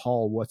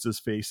Paul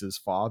What's-His-Face's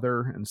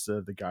father instead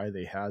of the guy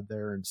they had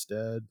there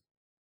instead.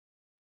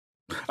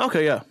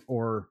 Okay, yeah.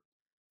 Well,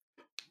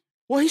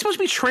 he's supposed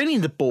to be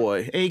training the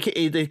boy. And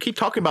they keep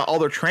talking about all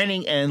their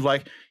training, and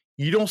like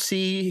you don't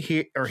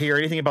see or hear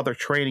anything about their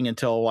training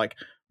until like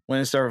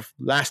when it's their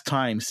last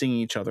time seeing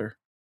each other.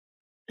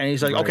 And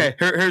he's like, okay,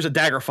 here's a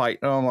dagger fight.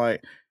 And I'm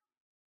like,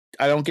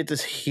 I don't get to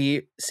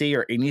see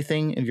or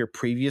anything in your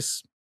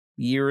previous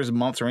years,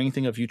 months, or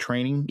anything of you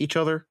training each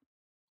other,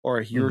 or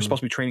you're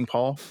supposed to be training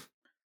Paul.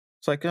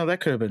 It's like, oh,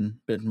 that could have been a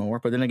bit more.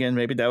 But then again,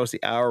 maybe that was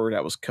the hour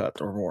that was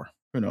cut or more.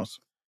 Who knows?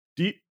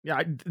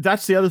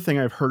 That's the other thing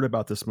I've heard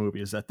about this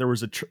movie is that there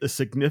was a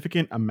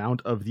significant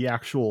amount of the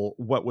actual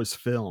what was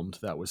filmed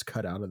that was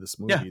cut out of this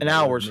movie. Yeah, an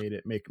hours made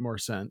it make more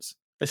sense.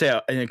 They say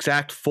an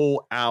exact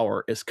full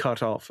hour is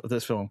cut off of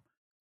this film,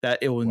 that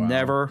it will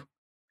never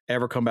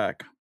ever come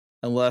back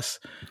unless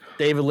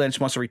David Lynch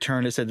wants to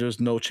return. They said there's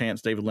no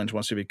chance David Lynch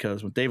wants to,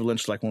 because when David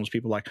Lynch is like one of those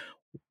people like,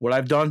 what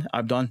I've done,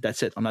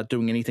 that's it. I'm not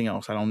doing anything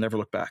else. I don't never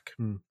look back.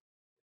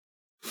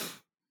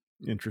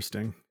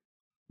 Interesting.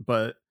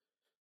 But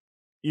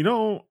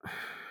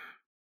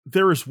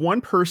there is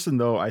one person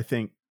though, I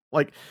think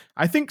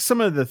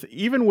some of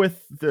even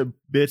with the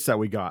bits that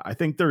we got, I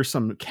think there's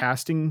some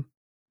casting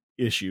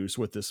issues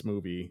with this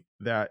movie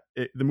that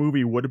the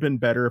movie would have been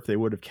better if they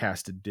would have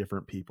casted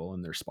different people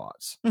in their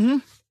spots.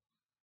 For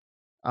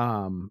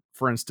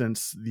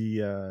instance,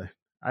 the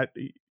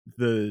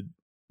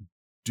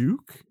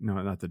Duke, no,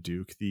 not the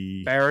Duke,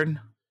 the Baron.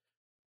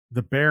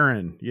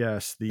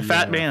 Yes. The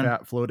fat man,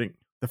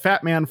 the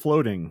fat man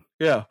floating.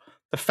 Yeah.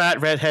 The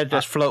fat redhead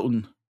that's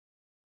floating.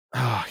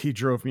 Oh, he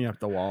drove me up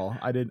the wall.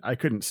 I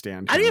couldn't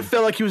stand him. I didn't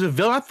feel like he was a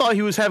villain. I thought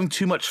he was having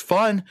too much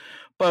fun.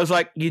 But I was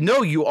like,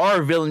 you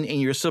are a villain,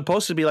 and you're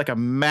supposed to be like a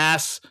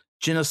mass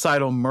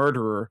genocidal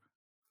murderer.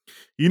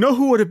 You know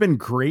who would have been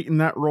great in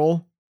that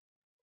role?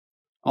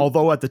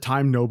 Although at the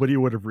time nobody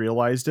would have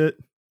realized it.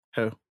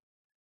 Who?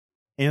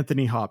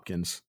 Anthony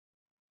Hopkins.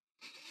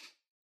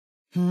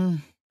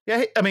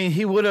 Yeah, I mean,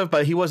 he would have,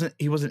 but he wasn't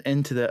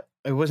into that.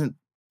 He wasn't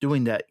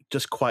doing that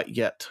just quite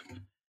yet.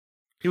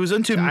 He was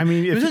into. I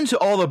mean, he was into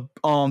all the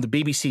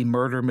BBC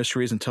murder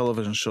mysteries and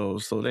television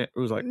shows. So it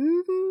was like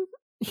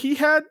he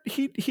had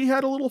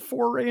a little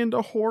foray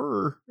into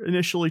horror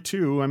initially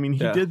too. I mean,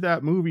 he did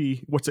that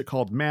movie. What's it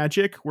called?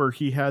 Magic, where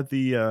he had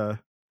the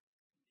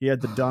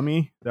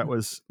dummy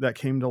that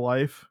came to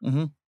life.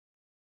 Mm-hmm.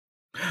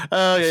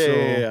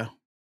 Yeah.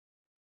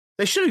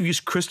 They should have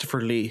used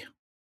Christopher Lee.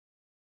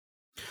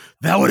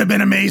 That would have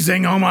been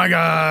amazing. Oh my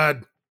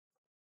God.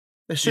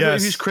 They should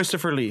have used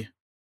Christopher Lee.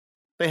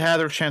 They had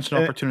their chance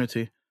and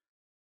opportunity.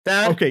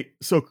 Okay.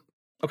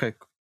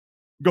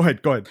 Go ahead.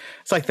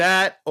 It's like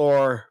that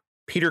or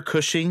Peter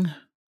Cushing.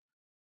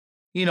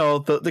 You know,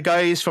 the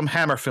guys from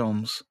Hammer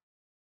films.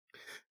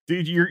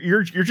 Dude,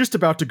 you're just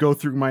about to go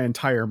through my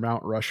entire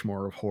Mount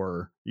Rushmore of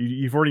horror.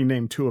 You've already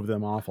named 2 of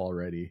them off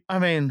already. I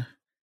mean,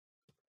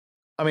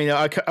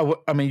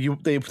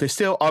 they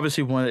still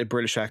obviously wanted a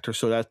British actor,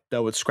 so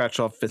that would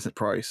scratch off Vincent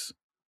Price,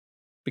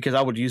 because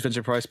I would use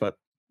Vincent Price, but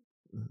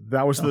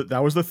that was the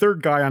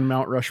 3rd guy on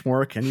Mount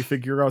Rushmore. Can you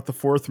figure out the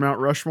 4th Mount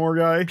Rushmore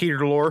guy? Peter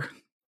Lorre.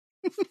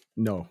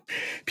 No,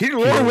 Peter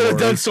Lorre would have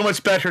done so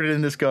much better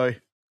than this guy.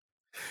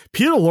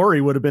 Peter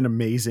Lorre would have been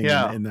amazing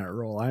in that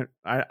role.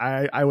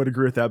 I would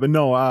agree with that. But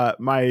no,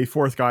 my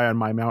 4th guy on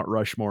my Mount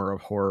Rushmore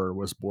of horror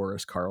was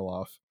Boris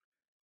Karloff.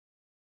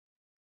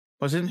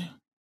 Wasn't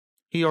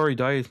he already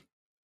died?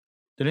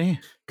 Didn't he?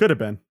 Could have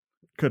been.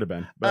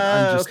 But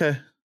I'm just okay.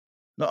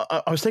 No,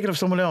 I was thinking of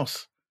someone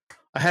else.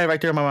 I had it right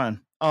there in my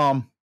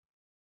mind.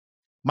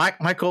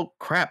 Michael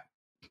Crap.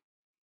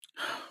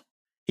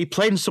 He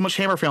played in so much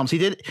Hammer films.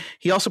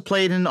 He also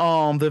played in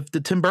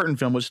the Tim Burton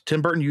film, which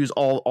Tim Burton used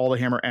all the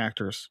Hammer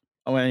actors.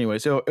 Oh,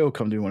 anyways, it'll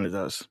come to me when it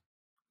does.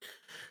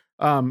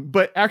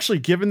 But actually,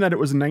 given that it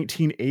was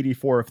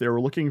 1984, if they were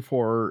looking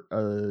for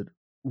a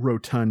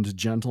rotund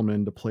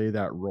gentleman to play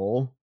that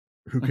role,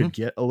 who could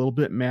get a little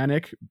bit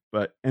manic,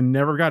 and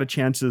never got a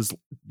chance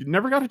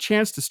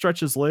to stretch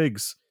his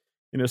legs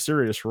in a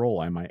serious role,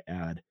 I might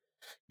add,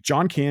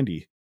 John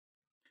Candy.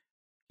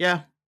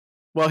 Yeah,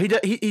 well, he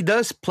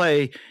does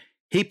play.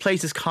 He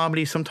plays his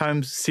comedy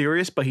sometimes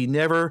serious, but he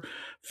never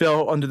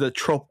fell under the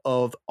trope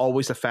of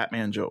always a fat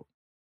man joke,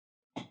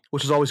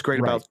 which is always great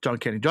about John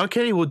Candy. John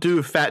Candy will do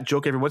a fat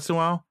joke every once in a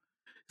while.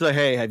 He's like,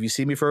 "Hey, have you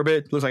seen me for a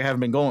bit? Looks like I haven't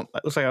been going.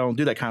 Looks like I don't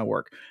do that kind of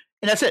work,"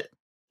 and that's it.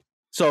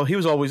 So he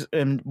was always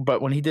in,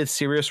 but when he did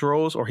serious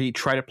roles or he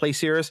tried to play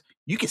serious,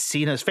 you could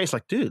see in his face,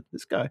 like, dude,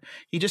 this guy,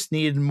 he just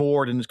needed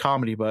more than his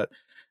comedy. But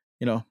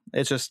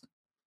it's just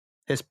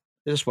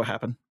what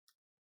happened.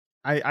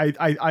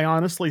 I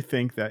honestly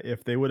think that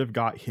if they would have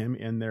got him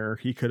in there,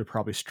 he could have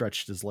probably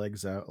stretched his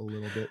legs out a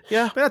little bit.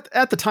 Yeah. But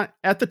at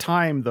the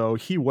time though,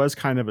 he was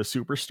kind of a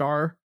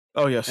superstar.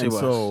 Oh yes, he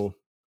was.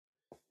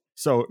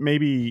 So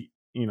maybe,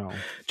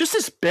 just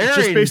this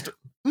Barry. Just based.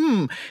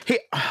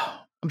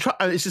 I'm trying.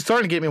 It's just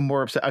starting to get me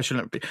more upset. I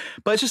shouldn't be,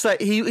 but it's just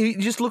like he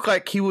just looked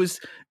like he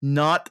was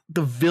not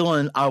the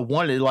villain I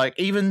wanted. Like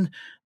even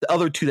the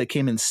other 2 that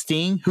came in,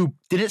 Sting, who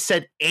didn't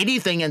said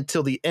anything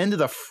until the end of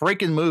the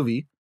freaking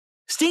movie.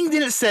 Sting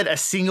didn't said a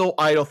single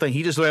idle thing.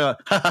 He just went,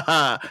 ha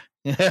ha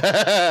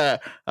ha.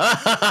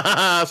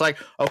 It's like,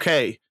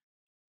 okay,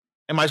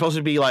 am I supposed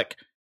to be like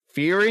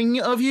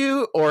fearing of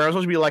you, or am I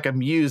supposed to be like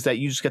amused that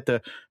you just get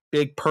the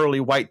big pearly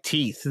white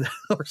teeth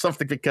or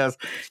something? Because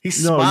he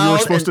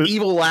smiled and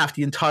evil laughed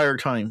the entire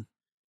time.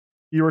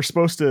 You were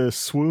supposed to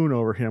swoon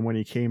over him when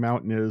he came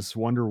out in his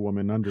Wonder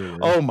Woman underwear.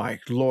 Oh my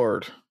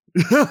Lord.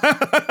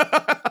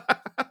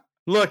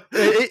 Look,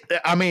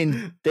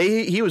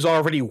 he was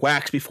already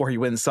waxed before he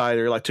went inside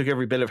there. Like took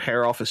every bit of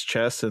hair off his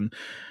chest and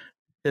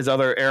his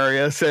other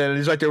areas, and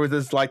he's right there with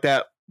his with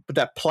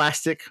that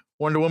plastic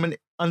Wonder Woman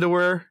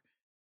underwear.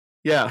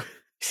 Yeah,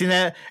 seen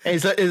that?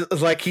 And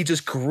it's like he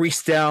just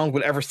greased down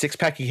whatever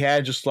 6-pack he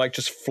had, just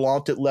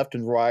flaunted left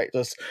and right.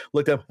 Just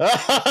looked up.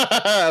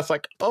 It's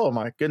like, oh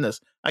my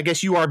goodness! I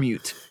guess you are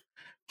mute.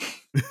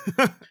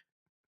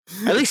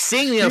 At least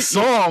sing me a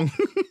song.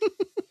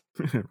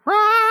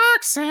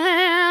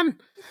 Roxanne.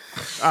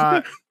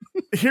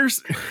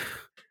 Here's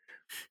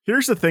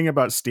the thing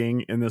about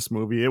Sting in this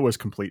movie. It was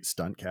complete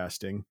stunt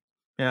casting.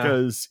 Yeah.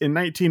 Because in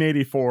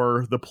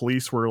 1984, the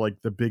Police were like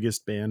the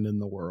biggest band in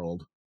the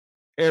world.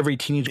 Every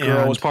teenage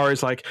girl was probably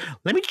like,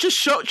 "Let me just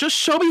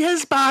show me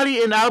his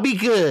body and I'll be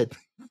good."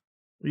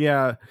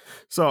 Yeah.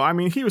 So I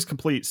mean, he was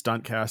complete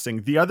stunt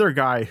casting. The other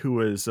guy who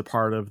was a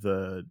part of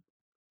the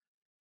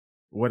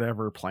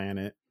whatever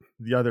planet,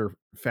 the other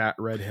fat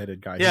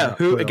redheaded guy. Yeah,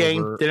 who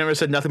again, they never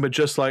said nothing but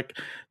just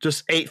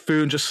ate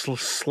food, just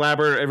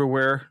slabbered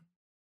everywhere,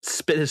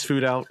 spit his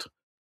food out.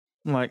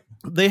 I'm like,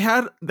 they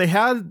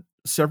had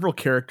several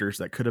characters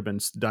that could have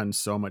been done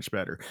so much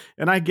better.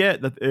 And I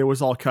get that it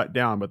was all cut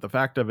down, but the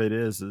fact of it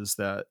is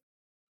that,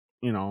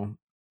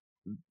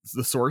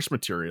 the source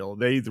material.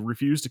 They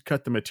refused to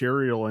cut the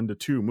material into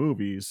 2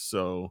 movies.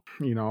 So,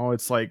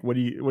 it's like, what are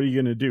you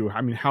going to do?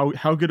 I mean,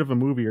 how good of a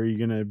movie are you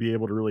going to be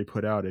able to really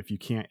put out if you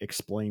can't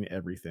explain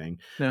everything?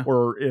 Yeah.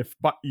 Or if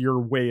your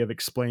way of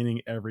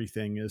explaining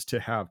everything is to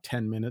have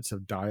 10 minutes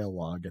of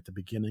dialogue at the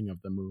beginning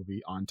of the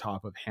movie on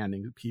top of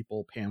handing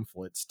people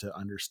pamphlets to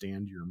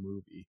understand your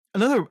movie.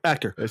 Another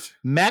actor,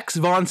 Max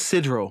von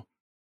Sydow.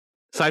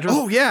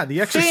 Oh yeah, the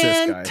Exorcist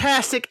guy.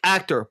 Fantastic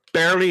actor.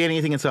 Barely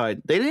anything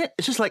inside. They didn't.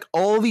 It's just like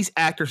all these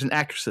actors and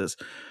actresses.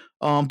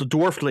 The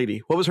dwarf lady.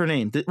 What was her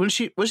name? Was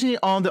she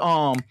on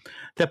the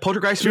that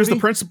Poltergeist movie? She was the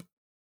principal.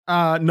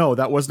 No,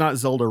 that was not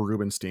Zelda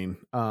Rubinstein.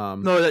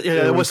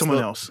 It was someone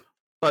else.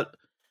 But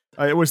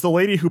it was the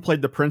lady who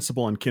played the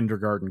principal in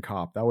Kindergarten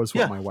Cop. That was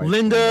what my wife.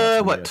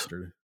 Linda what?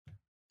 Yesterday.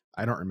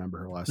 I don't remember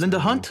her last name. Linda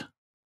Hunt.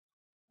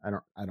 I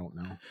don't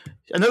know.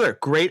 Another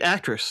great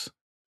actress.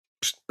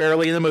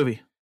 Barely in the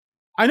movie.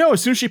 I know,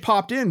 as soon as she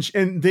popped in,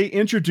 and they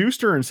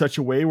introduced her in such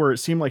a way where it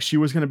seemed like she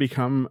was going to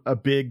become a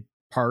big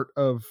part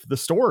of the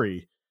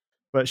story.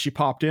 But she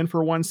popped in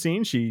for one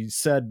scene. She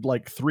said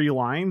like 3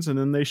 lines, and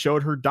then they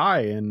showed her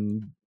die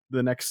in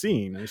the next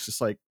scene. And it's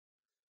just like,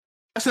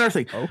 that's another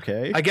thing.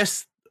 Okay. I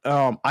guess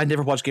I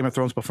never watched Game of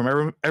Thrones, but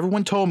from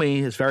everyone told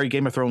me it's very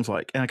Game of Thrones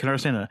like, and I can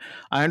understand that.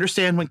 I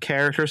understand when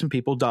characters and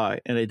people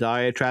die, and they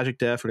die a tragic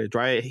death, or they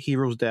die a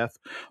hero's death,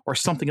 or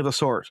something of the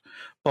sort.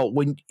 But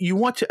when you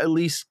want to at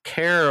least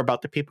care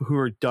about the people who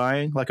are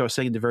dying, like I was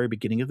saying at the very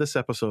beginning of this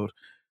episode,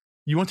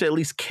 you want to at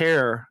least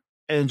care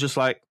and just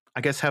like,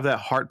 I guess, have that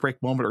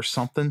heartbreak moment or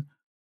something,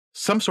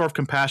 some sort of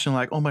compassion,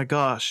 like, oh my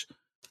gosh,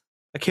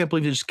 I can't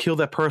believe they just killed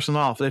that person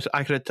off.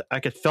 I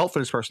could felt for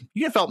this person.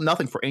 You have felt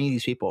nothing for any of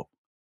these people.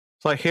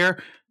 It's like,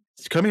 here,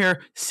 come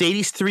here, say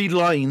these 3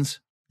 lines,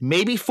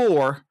 maybe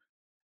 4,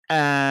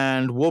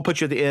 and we'll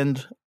put you at the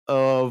end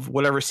of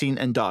whatever scene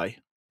and die.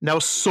 Now,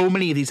 so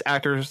many of these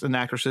actors and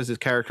actresses, as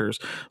characters,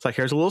 it's like,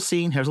 here's a little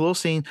scene, here's a little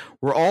scene.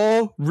 We're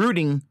all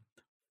rooting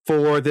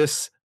for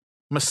this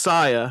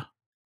Messiah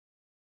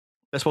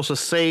that's supposed to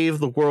save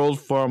the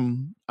world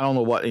from, I don't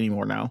know what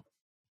anymore now.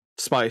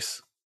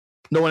 Spice.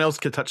 No one else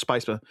could touch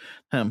Spice but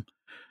him.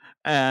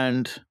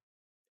 And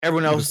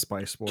everyone else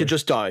could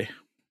just die.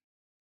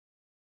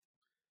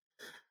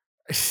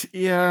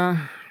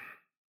 Yeah.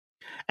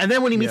 And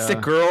then when he meets the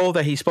girl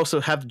that he's supposed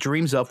to have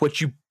dreams of, which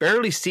you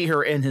barely see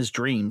her in his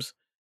dreams.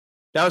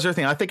 That was the other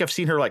thing. I think I've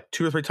seen her like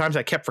 2 or 3 times.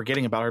 I kept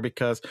forgetting about her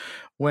because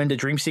when the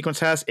dream sequence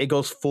has, it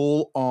goes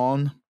full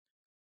on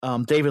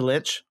David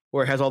Lynch,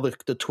 where it has all the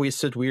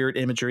twisted, weird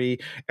imagery,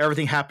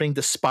 everything happening,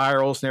 the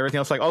spirals and everything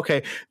else. Like,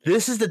 okay,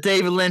 this is the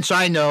David Lynch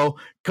I know.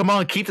 Come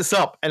on, keep this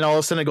up. And all of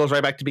a sudden it goes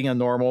right back to being a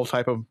normal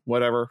type of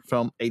whatever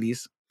film,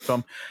 80s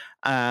film.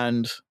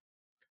 And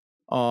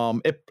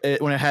when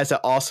it has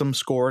that awesome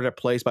score that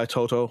plays by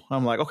Toto,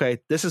 I'm like, okay,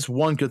 this is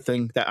one good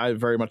thing that I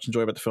very much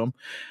enjoy about the film.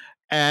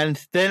 And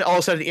then all of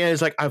a sudden at the end,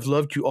 it's like, I've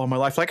loved you all my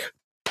life. Like,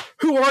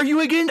 who are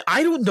you again?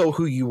 I don't know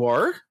who you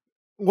are.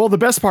 Well, the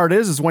best part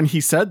is when he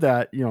said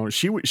that,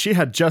 she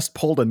had just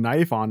pulled a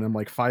knife on him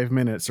like 5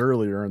 minutes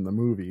earlier in the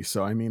movie.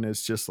 So, I mean,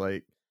 it's just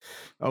like,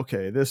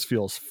 okay, this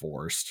feels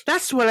forced.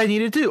 That's what I need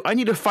to do. I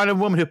need to find a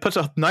woman who puts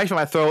a knife in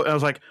my throat. And I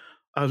was like,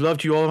 I've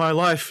loved you all my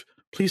life.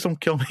 Please don't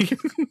kill me.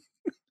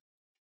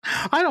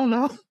 I don't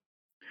know.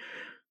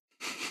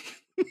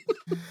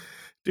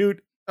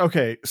 Dude,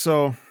 okay,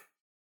 so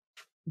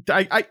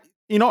I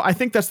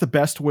think that's the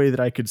best way that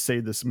I could say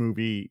this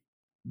movie,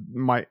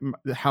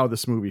 how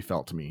this movie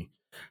felt to me.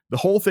 The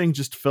whole thing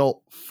just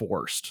felt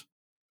forced.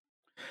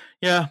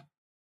 Yeah.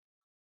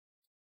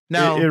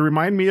 Now it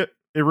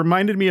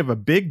reminded me of a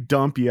big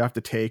dump you have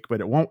to take, but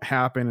it won't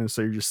happen, and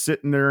so you're just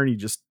sitting there and you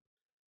just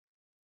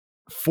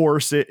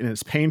force it, and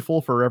it's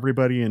painful for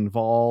everybody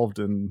involved.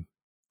 And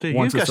dude,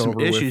 you've got some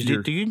issues.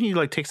 Do you need to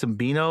like take some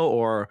Beano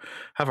or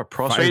have a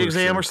prostate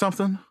exam or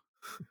something?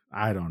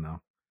 I don't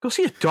know. Go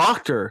see a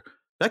doctor.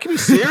 That can be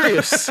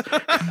serious.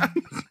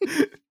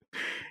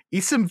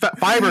 Eat some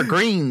fiber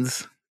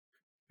greens.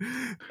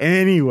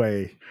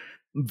 Anyway,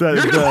 the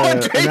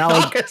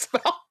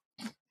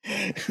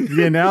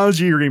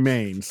analogy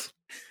remains.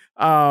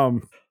 But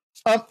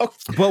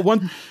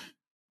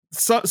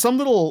some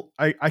little,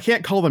 I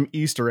can't call them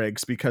Easter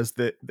eggs because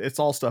it's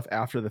all stuff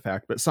after the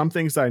fact, but some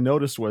things that I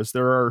noticed was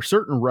there are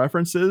certain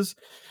references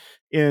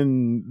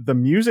in the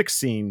music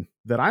scene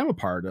that I'm a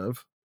part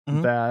of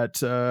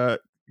that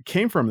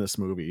came from this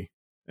movie.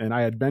 And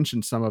I had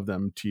mentioned some of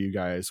them to you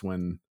guys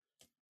when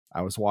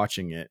I was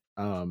watching it.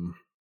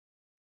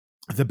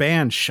 The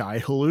band Shai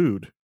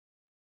Hulud.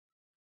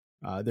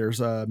 There's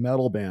a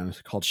metal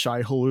band called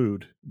Shai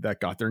Hulud that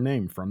got their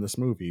name from this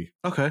movie.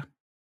 Okay.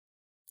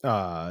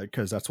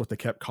 Because that's what they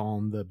kept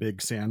calling the big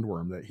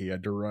sandworm that he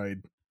had to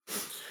ride.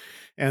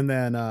 And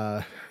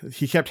then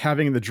he kept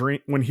having the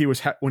drink when he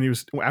was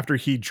after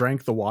he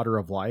drank the water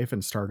of life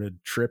and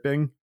started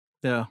tripping.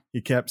 Yeah, he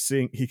kept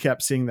seeing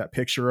that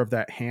picture of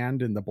that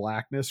hand in the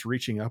blackness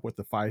reaching up with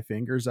the 5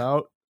 fingers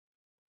out.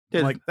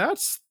 Like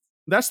that's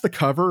the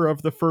cover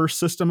of the first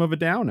System of a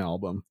Down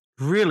album.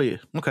 Really?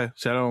 Okay.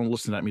 See, I don't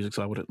listen to that music,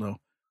 so I wouldn't know.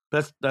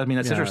 That's Yeah.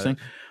 interesting.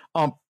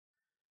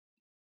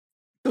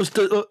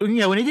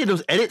 When he did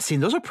those edit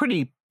scenes, that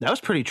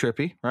was pretty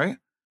trippy, right?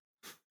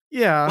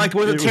 Yeah. Like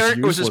was it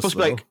tearing? Was it useless, supposed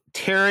to be like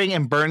tearing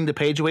and burning the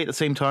page away at the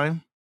same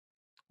time?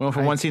 Well,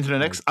 from one scene to the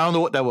next. I don't know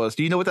what that was.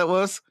 Do you know what that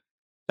was?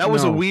 That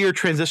was a weird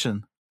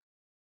transition.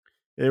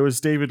 It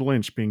was David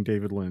Lynch being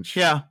David Lynch.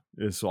 Yeah.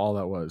 Is all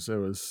that was. It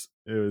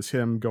was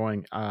him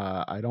going,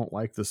 I don't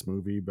like this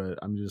movie, but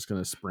I'm just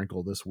going to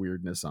sprinkle this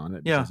weirdness on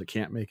it because it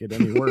can't make it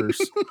any worse.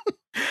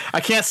 I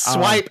can't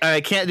swipe.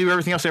 I can't do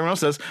everything else everyone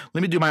else does.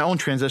 Let me do my own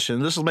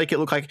transition. This will make it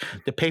look like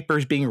the paper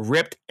is being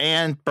ripped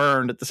and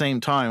burned at the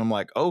same time. I'm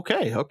like,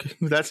 okay.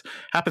 That's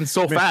happened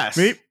so fast.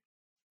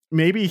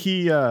 Maybe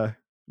he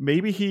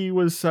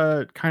was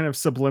kind of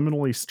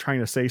subliminally trying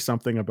to say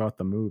something about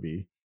the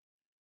movie.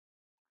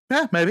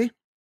 Yeah, maybe.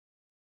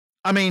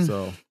 I mean,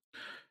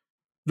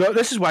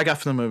 this is what I got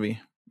from the movie.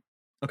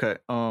 Okay.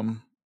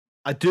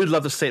 I did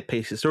love the set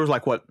pieces. There was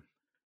like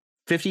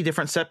 50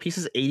 different set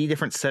pieces, 80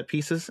 different set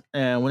pieces.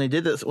 And when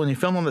they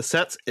filmed on the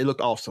sets, it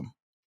looked awesome.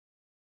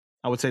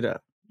 I would say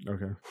that.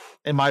 Okay.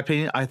 In my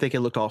opinion, I think it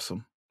looked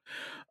awesome.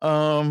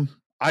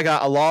 I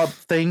got a lot of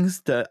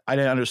things that I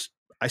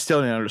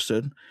still didn't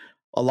understand.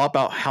 A lot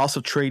about House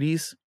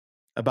Atreides,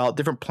 about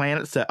different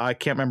planets that I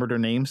can't remember their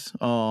names.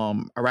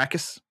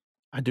 Arrakis,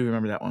 I do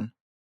remember that one.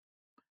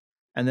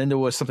 And then there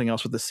was something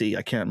else with the sea.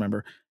 I can't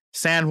remember.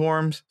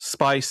 Sandworms,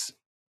 spice,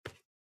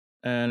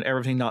 and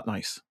everything not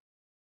nice.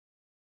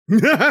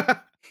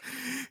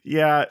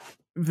 Yeah,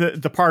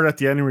 the part at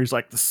the end where he's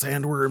like, the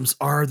sandworms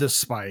are the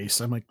spice.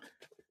 I'm like,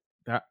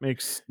 that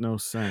makes no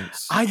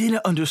sense. I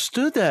didn't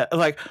understood that.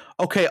 Like,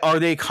 okay, are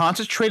they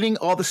concentrating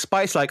all the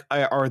spice? Like,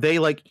 are they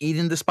like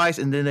eating the spice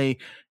and then they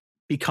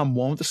become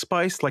one with the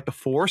spice, like the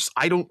Force?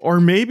 I don't. Or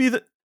maybe,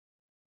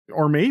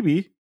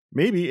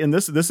 and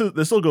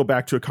this will go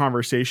back to a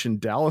conversation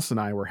Dallas and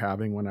I were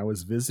having when I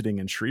was visiting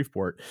in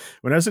Shreveport.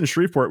 When I was in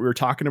Shreveport, we were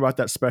talking about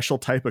that special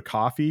type of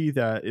coffee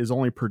that is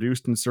only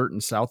produced in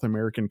certain South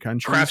American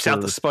countries. Craps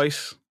out the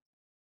spice.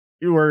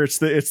 Where it's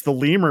the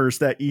lemurs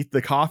that eat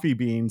the coffee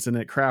beans and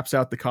it craps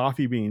out the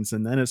coffee beans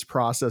and then it's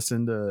processed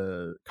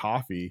into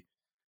coffee.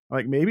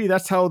 Like maybe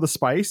that's how the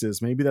spice is.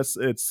 Maybe it's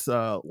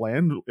the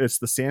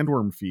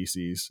sandworm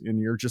feces and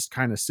you're just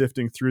kind of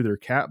sifting through their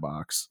cat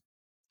box.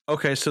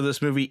 Okay, so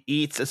this movie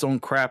eats its own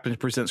crap and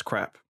presents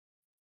crap.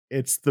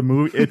 It's the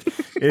movie.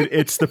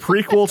 It's the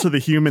prequel to the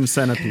Human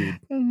Centipede.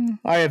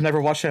 I have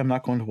never watched it. I'm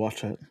not going to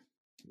watch it.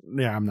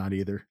 Yeah, I'm not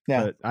either.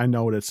 Yeah, but I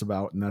know what it's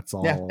about, and that's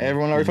all. Yeah,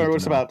 everyone already knows what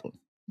it's about.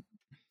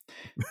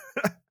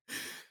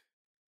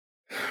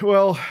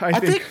 Well, I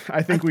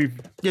think we've.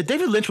 Yeah,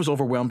 David Lynch was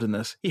overwhelmed in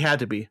this. He had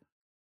to be,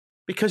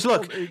 because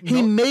look,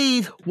 he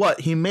made what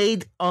he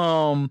made.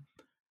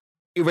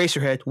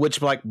 Eraserhead,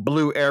 which like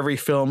blew every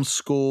film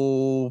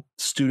school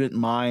student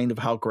mind of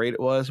how great it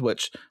was,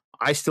 which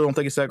I still don't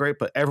think it's that great,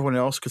 but everyone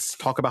else could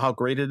talk about how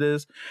great it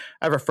is.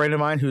 I have a friend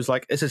of mine who's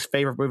like, it's his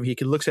favorite movie.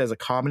 He looks at it as a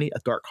comedy, a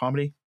dark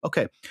comedy.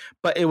 Okay.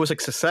 But it was a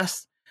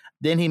success.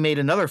 Then he made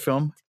another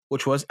film,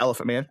 which was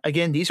Elephant Man.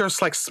 Again, these are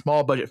like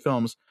small budget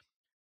films.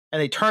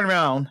 And they turn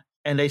around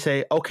and they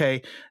say,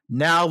 okay,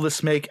 now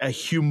let's make a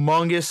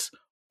humongous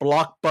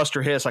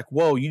blockbuster hit. It's like,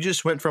 whoa, you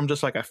just went from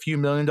just like a few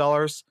 $1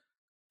 million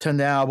to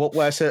now, what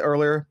I said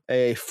earlier,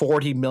 a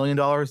 $40 million.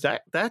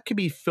 That could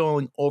be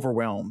feeling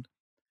overwhelmed.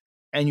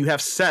 And you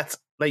have sets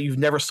that you've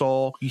never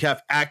saw. You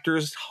have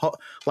actors,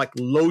 like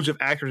loads of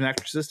actors and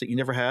actresses that you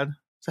never had.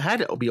 So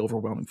had it be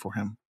overwhelming for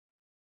him.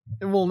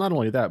 Well, not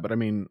only that, but I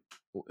mean,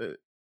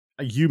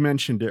 you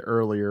mentioned it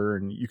earlier,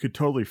 and you could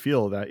totally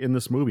feel that in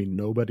this movie,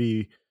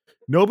 nobody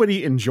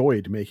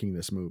enjoyed making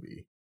this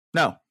movie.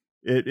 No,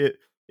 it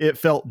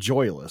felt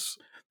joyless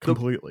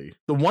completely.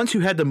 The ones who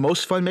had the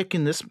most fun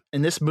making this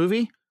in this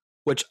movie,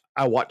 which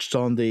I watched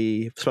on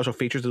the special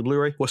features of the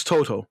Blu-ray, was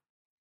Toto.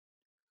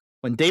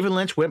 When David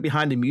Lynch went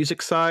behind the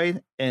music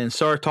side and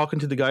started talking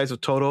to the guys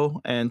of Toto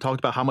and talked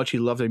about how much he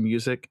loved their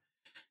music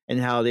and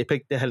how they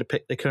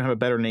couldn't have a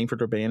better name for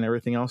their band and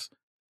everything else,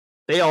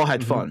 they all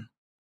had fun.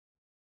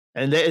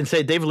 And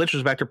David Lynch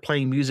was back there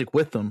playing music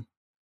with them,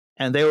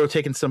 and they were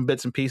taking some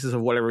bits and pieces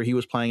of whatever he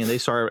was playing, and they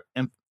started,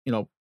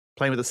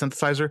 playing with the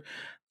synthesizer.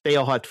 They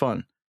all had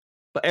fun,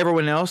 but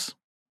everyone else,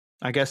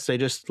 I guess they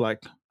just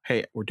like,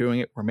 hey, we're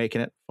doing it, we're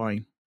making it,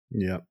 fine.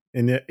 Yeah,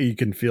 and you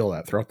can feel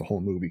that throughout the whole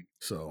movie.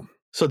 So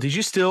did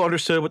you still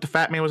understand what the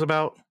Fat Man was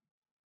about,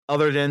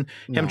 other than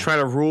him trying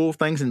to rule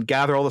things and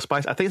gather all the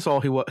spice? I think that's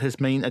all his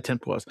main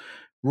attempt was: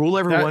 rule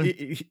everyone,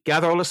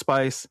 gather all the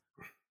spice.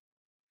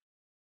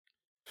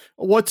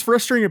 What's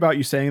frustrating about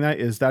you saying that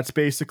is that's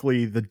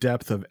basically the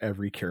depth of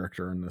every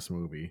character in this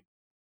movie.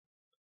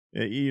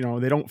 They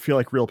don't feel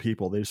like real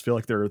people. They just feel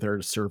like they're there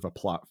to serve a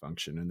plot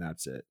function, and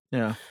that's it.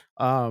 Yeah.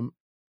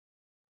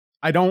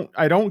 I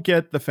don't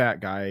get the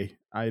fat guy.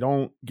 I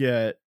don't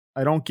get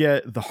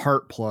the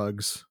heart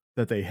plugs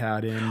that they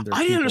had in.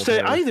 I didn't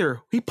understand it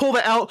either. He pulled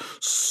it out.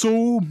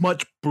 So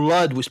much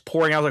blood was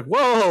pouring out. I was like,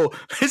 whoa,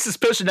 this is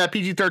pushing that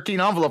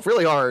PG-13 envelope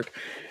really hard.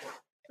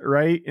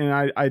 right?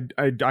 And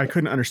I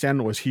couldn't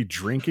understand. Was he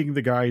drinking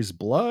the guy's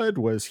blood?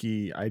 Was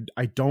he?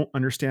 I don't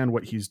understand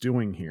what he's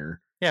doing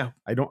here. Yeah.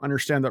 I don't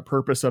understand the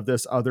purpose of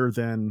this other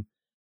than,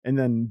 and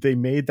then they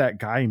made that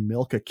guy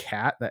milk a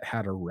cat that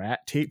had a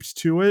rat taped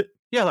to it.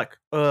 Yeah, like,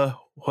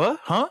 what?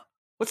 Huh?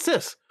 What's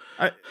this?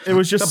 It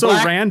was just The so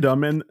black-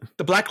 random, and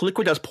The black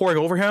liquid that was pouring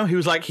over him, he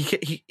was like,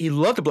 he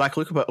loved the black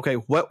liquid, but okay,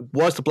 what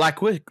was the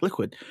black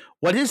liquid?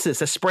 What is this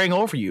that's spraying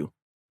over you?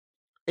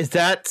 Is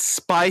that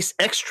spice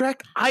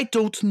extract? I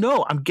don't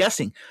know. I'm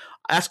guessing.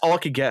 That's all I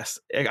could guess.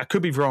 I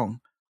could be wrong.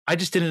 I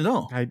just didn't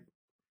know.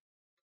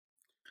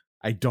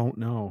 I don't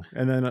know.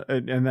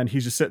 And then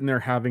he's just sitting there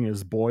having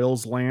his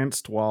boils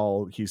lanced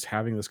while he's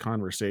having this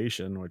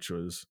conversation, which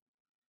was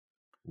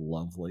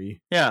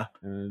lovely. Yeah.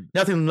 And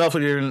Nothing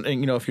lovelier than,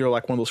 you know, if you're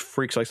like one of those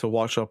freaks likes to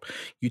watch up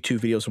YouTube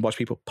videos and watch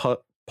people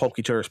poke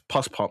each other's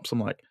pus pumps. I'm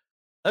like,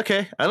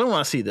 okay, I don't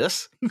want to see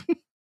this.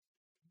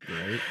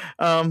 right.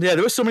 Yeah,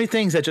 there was so many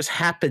things that just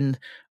happened.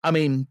 I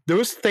mean, there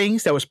was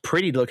things that was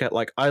pretty to look at.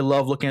 Like, I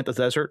love looking at the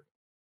desert.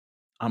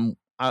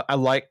 I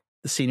like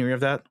the scenery of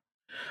that.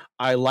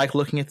 I like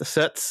looking at the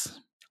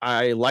sets.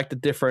 I like the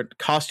different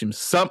costumes.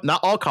 Some, not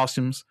all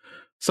costumes.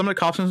 Some of the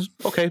costumes,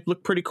 okay,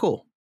 look pretty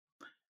cool.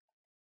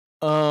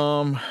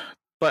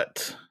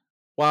 But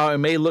while it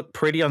may look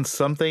pretty on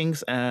some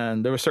things,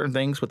 and there were certain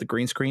things with the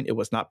green screen it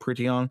was not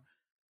pretty on.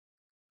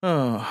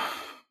 Are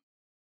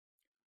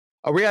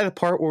we at a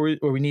part where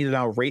we need to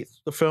now rate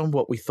the film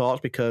what we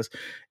thought? Because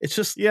it's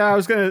just, yeah, I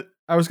was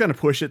gonna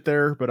push it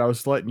there, but I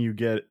was letting you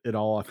get it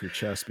all off your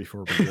chest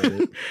before we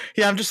did it.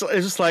 yeah, it's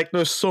just like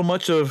there's so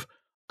much of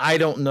I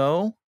don't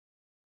know.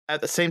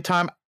 At the same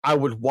time, I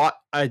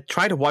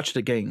try to watch it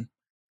again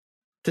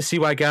to see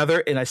what I gather,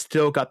 and I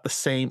still got the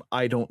same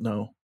I don't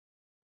know.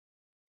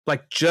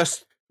 Like,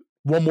 just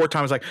one more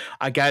time, I was like,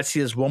 I gotta see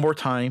this one more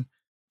time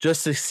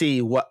just to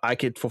see what I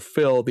could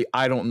fulfill the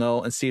I don't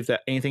know and see if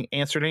that anything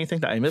answered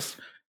anything that I missed.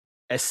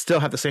 I still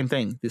have the same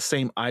thing, the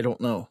same I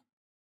don't know.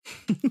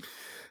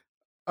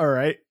 All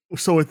right.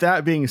 So with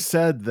that being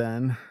said,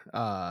 then,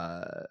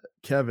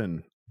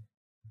 Kevin,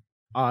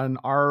 on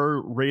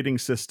our rating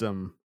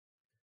system,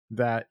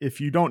 that if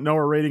you don't know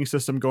our rating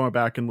system, going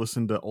back and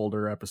listen to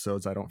older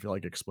episodes. I don't feel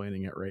like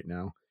explaining it right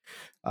now.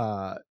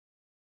 How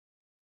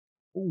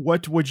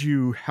would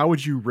you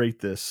rate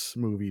this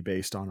movie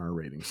based on our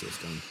rating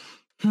system?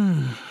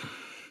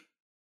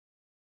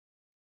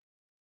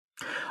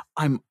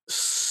 I'm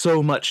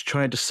so much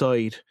trying to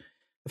decide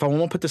if I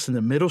want to put this in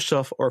the middle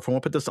shelf or if I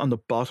want to put this on the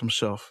bottom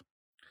shelf.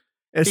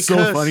 It's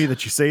so funny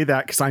that you say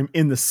that, because I am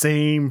in the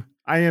same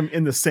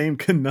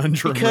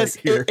conundrum because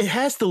right here. It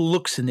has the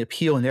looks and the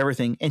appeal and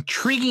everything,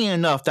 intriguing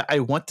enough that I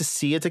want to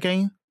see it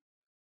again.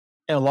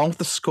 And along with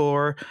the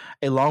score,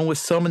 along with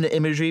some of the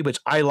imagery, which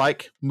I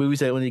like movies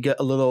that when they get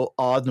a little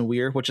odd and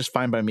weird, which is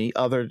fine by me.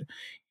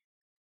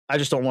 I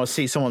just don't want to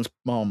see someone's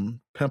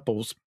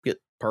pimples get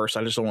pursed.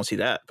 I just don't want to see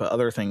that. But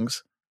other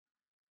things,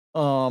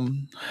 I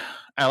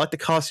like the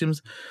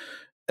costumes,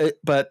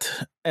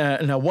 but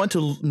and I want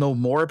to know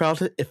more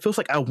about it. It feels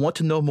like I want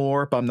to know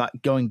more, but I'm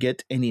not going to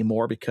get any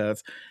more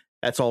because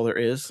that's all there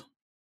is.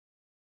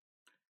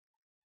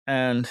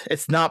 And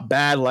it's not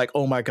bad, like,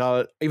 oh my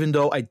god, even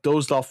though I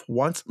dozed off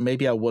once,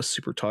 maybe I was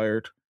super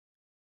tired.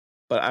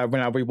 But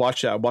when I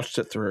rewatched it, I watched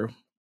it through.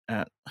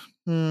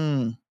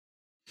 And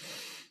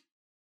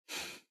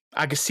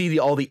I could see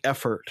all the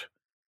effort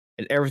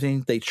and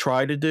everything they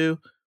try to do,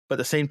 but at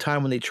the same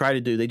time, when they try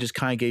to do, they just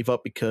kind of gave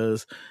up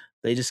because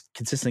they just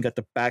consistently got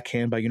the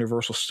backhand by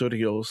Universal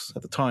Studios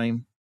at the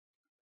time.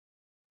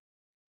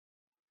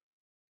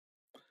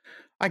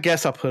 I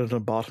guess I'll put it on the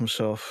bottom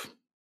shelf.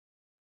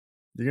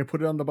 You're gonna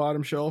put it on the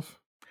bottom shelf?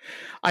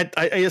 I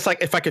it's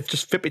like if I could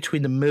just fit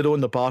between the middle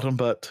and the bottom,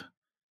 but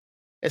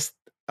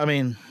I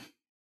mean,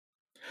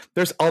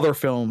 there's other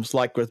films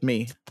like with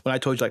me. When I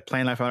told you like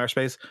Plan 9 from Outer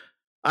Space,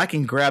 I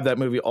can grab that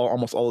movie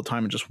almost all the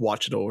time and just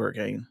watch it over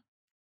again.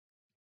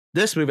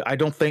 This movie, I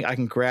don't think I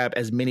can grab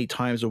as many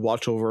times to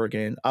watch over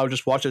again. I'll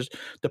just watch it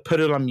to put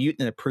it on mute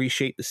and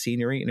appreciate the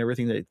scenery and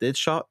everything that it did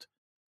shot,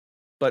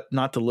 but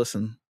not to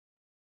listen,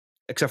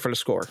 except for the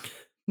score.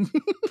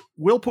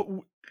 We'll put,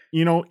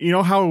 you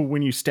know how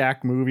when you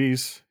stack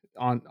movies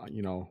on,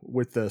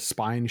 with the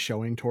spine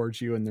showing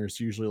towards you, and there's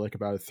usually like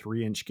about a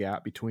 3-inch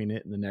gap between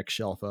it and the next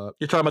shelf up.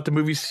 You're talking about the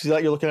movies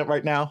that you're looking at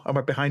right now? I'm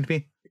right behind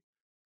me.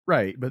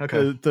 Right, but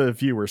okay.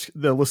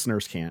 the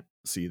listeners can't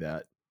see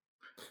that.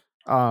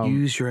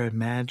 Use your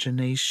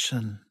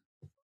imagination.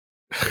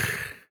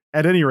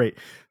 At any rate,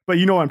 but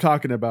you know what I'm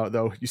talking about,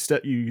 though.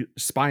 You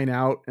spine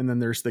out, and then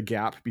there's the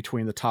gap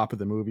between the top of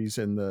the movies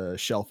and the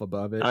shelf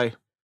above it.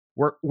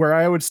 Where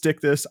I would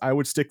stick this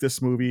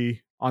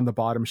movie on the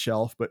bottom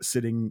shelf, but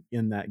sitting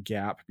in that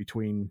gap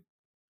between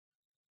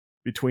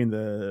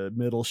the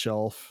middle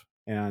shelf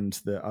and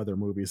the other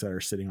movies that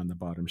are sitting on the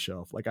bottom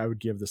shelf. Like, I would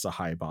give this a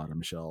high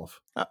bottom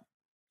shelf.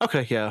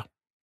 Okay, yeah,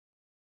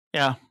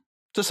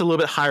 just a little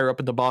bit higher up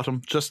at the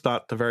bottom, just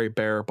not the very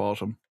bare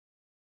bottom.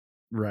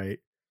 Right.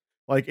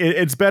 Like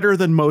it's better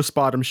than most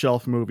bottom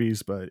shelf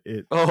movies, but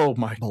it Oh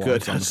my belongs on the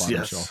goodness! bottom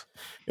Yes. shelf.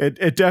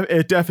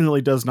 It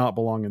definitely does not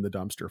belong in the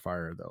dumpster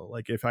fire though.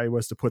 Like if I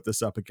was to put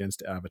this up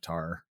against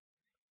Avatar,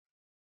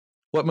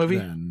 What movie?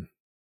 then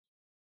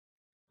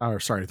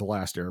sorry, The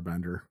Last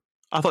Airbender.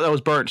 I thought that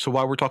was burnt. So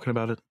why we're talking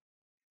about it?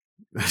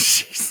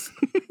 Jeez.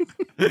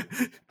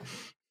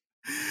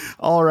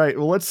 All right,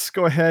 well, let's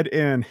go ahead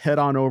and head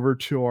on over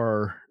to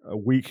our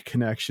weak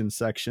connection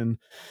section,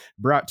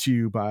 brought to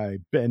you by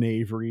Ben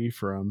Avery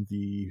from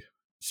the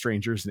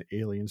Strangers and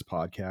Aliens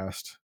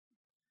podcast,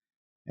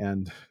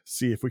 and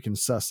see if we can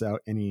suss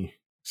out any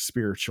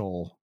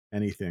spiritual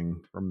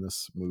anything from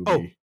this movie.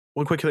 Oh,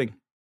 one quick thing.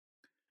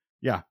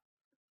 Yeah.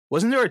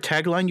 Wasn't there a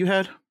tagline you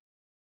had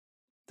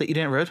that you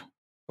didn't read?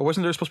 Or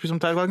wasn't there supposed to be some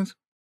taglines?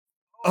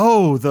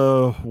 Oh,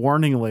 the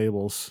warning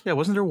labels. Yeah,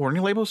 wasn't there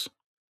warning labels?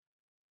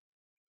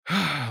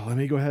 Let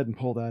me go ahead and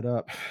pull that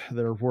up.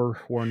 There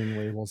were warning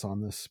labels on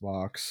this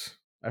box.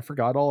 I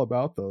forgot all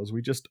about those.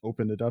 We just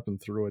opened it up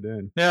and threw it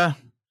in. Yeah,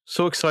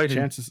 so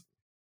exciting.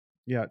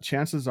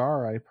 Chances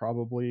are I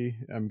probably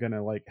am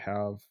gonna like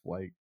have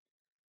like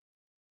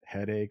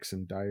headaches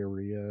and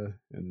diarrhea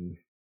and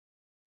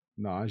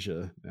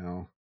nausea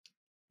now.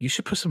 You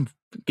should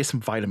get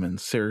some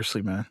vitamins.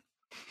 Seriously, man.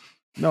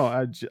 No,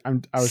 I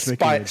was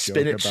making a joke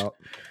spinach. about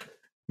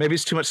maybe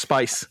it's too much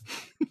spice.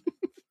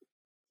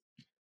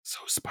 So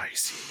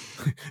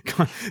spicy.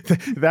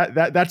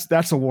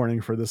 That's a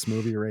warning for this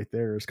movie right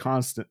there. Is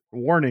constant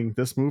warning.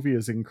 This movie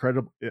is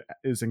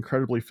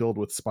incredibly filled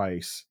with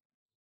spice.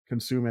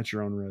 Consume at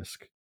your own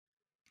risk.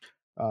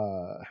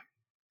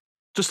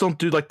 Just don't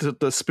do like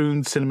the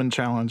spoon cinnamon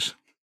challenge.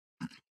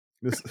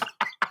 This.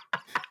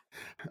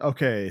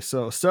 Okay,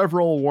 so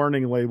several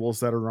warning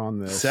labels that are on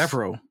this.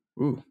 Several.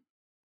 Ooh.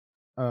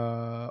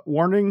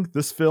 Warning: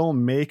 this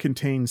film may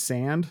contain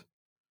sand.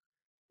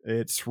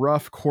 It's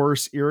rough,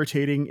 coarse,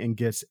 irritating, and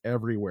gets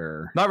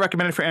everywhere. Not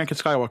recommended for Anakin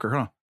Skywalker,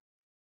 huh?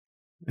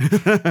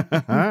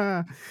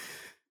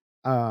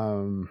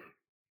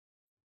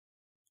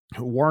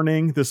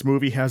 Warning: this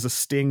movie has a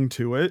sting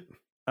to it.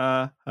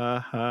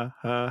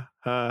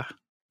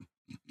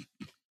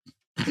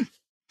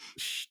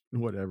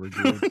 Whatever,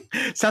 dude.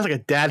 Sounds like a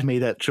dad made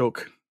that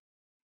joke.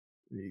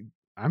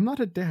 I'm not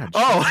a dad.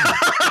 Oh.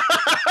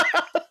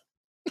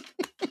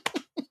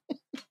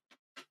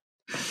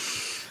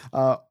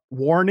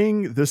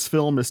 Warning: this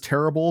film is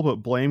terrible, but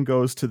blame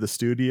goes to the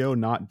studio,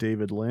 not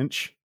David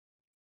Lynch.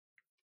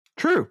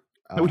 True.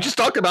 We just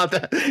talked about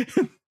that.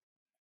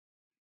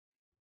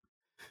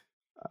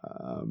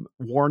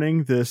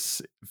 Warning: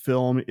 this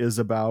film is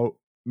about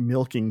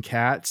milking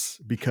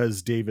cats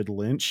because David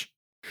Lynch.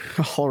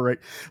 All right,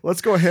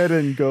 let's go ahead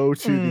and go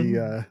to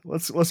the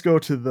let's go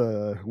to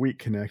the weak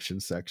connection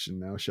section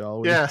now,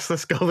 shall we? Yes,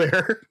 let's go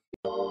there.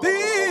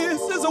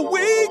 This is a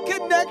weak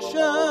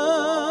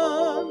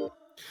connection.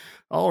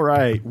 All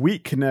right,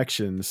 weak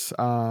connections.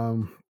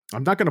 I'm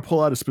not going to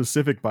pull out a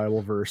specific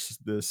Bible verse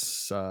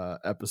this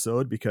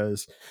episode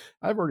because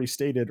I've already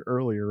stated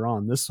earlier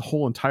on, this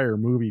whole entire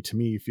movie to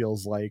me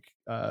feels like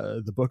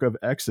the book of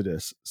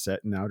Exodus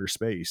set in outer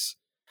space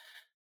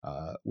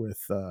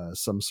with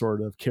some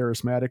sort of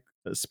charismatic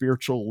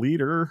spiritual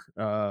leader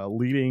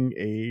leading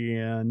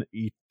an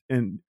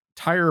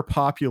entire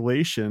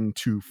population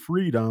to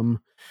freedom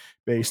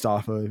based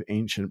off of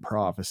ancient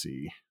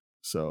prophecy.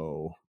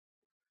 So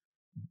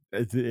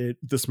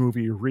this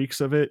movie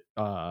reeks of it.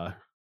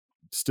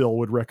 Still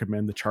would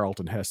recommend the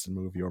Charlton Heston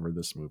movie over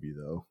this movie,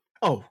 though.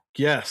 Oh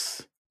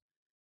yes,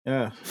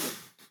 yeah.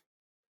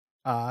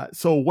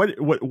 So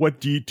what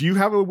do you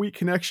have a weak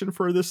connection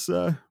for this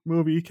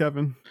movie,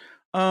 Kevin?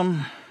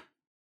 You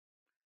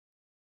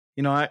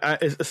know,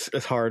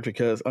 it's hard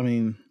because I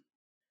mean,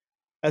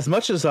 as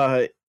much as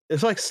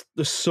it's like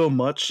there's so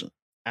much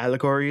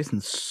allegories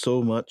and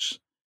so much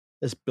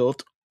is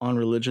built on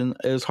religion.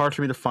 It was hard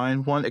for me to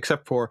find one,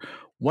 except for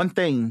one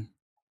thing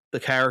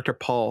the character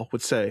Paul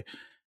would say.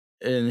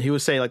 And he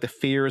would say, like, the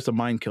fear is the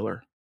mind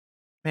killer.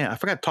 Man, I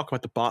forgot to talk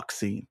about the box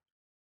scene.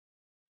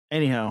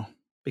 Anyhow,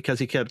 because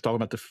he kept talking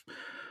about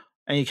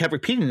and he kept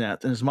repeating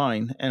that in his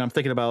mind. And I'm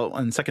thinking about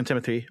in 2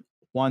 Timothy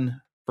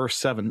 1, verse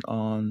 7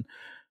 on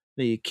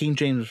the King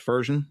James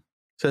Version.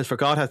 It says, "For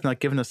God hath not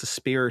given us the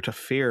spirit of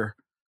fear,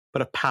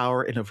 but of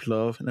power and of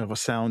love and of a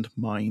sound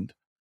mind."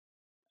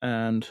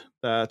 And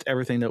that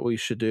everything that we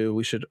should do,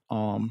 we should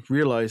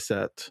realize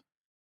that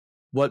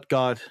what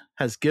God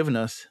has given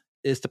us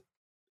is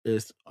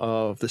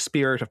of the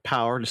spirit of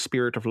power, the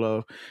spirit of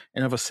love,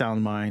 and of a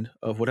sound mind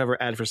of whatever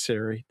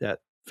adversary that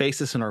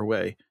faces in our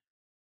way.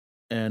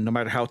 And no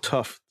matter how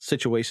tough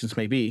situations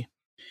may be,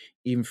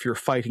 even if you're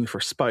fighting for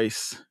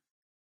spice,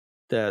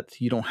 that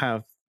you don't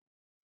have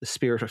the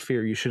spirit of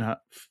fear. You should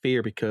not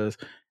fear because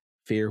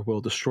fear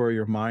will destroy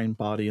your mind,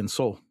 body, and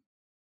soul.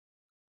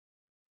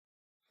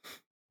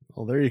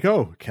 Well, there you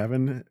go.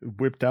 Kevin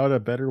whipped out a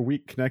better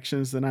weak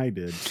connections than I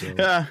did. So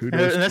yeah, and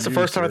that's the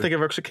first time I think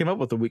I've actually came up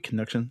with a weak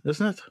connection,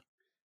 isn't it?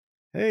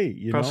 Hey,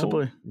 you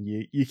possibly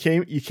know, you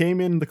came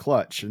in the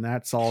clutch, and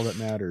that's all that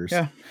matters.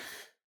 Yeah.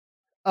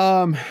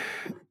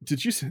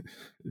 Did you see,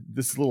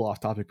 this is a little off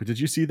topic, but did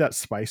you see that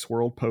Spice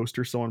World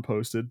poster someone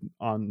posted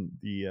on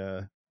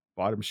the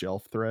bottom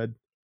shelf thread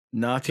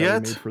Not that we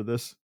yet. made for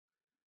this?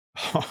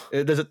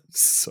 Does it?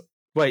 So,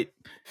 Wait.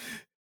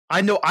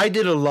 I know I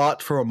did a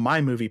lot for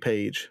my movie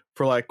page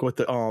for like with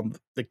the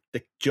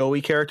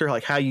Joey character,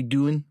 like how you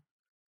doing?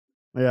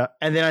 yeah.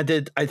 And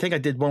then I think I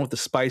did one with the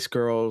Spice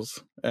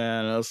Girls,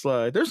 and I was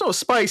like, "There's no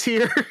spice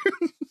here."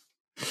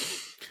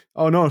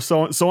 Oh no!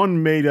 So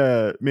someone made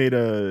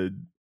a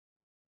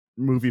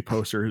movie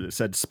poster that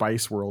said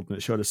Spice World, and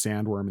it showed a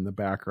sandworm in the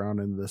background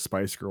and the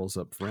Spice Girls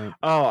up front.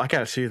 Oh, I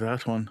gotta see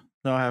that one.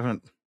 No, I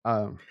haven't.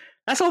 Um,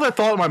 That's all that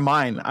thought in my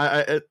mind.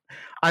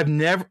 I've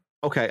never.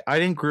 Okay, I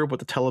didn't grow up with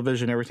the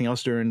television and everything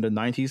else during the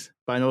 90s,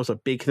 but I know it's a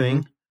big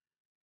thing.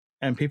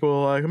 And people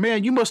are like,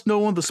 "Man, you must know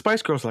one of the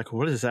Spice Girls." Like,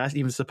 what is that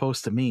even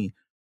supposed to mean?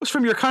 What's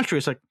from your country?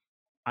 It's like,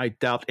 I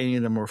doubt any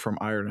of them were from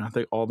Ireland. I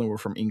think all of them were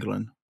from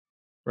England,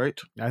 right?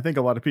 I think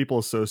a lot of people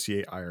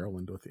associate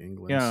Ireland with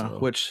England. Yeah, so.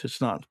 which it's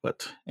not.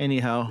 But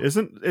anyhow,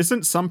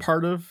 Isn't some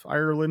part of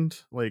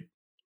Ireland like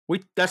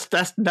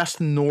that's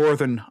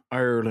Northern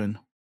Ireland.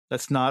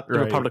 That's not the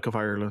Right. Republic of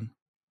Ireland.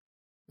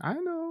 I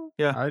know.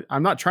 Yeah.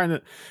 I'm not trying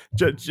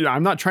to.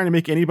 I'm not trying to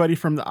make anybody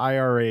from the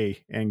IRA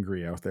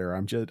angry out there.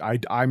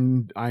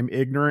 I'm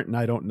ignorant and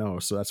I don't know,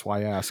 so that's why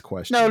I ask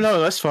questions. No,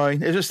 that's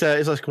fine. It's just that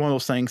it's like one of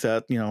those things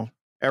that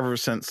ever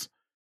since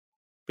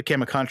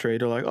became a country,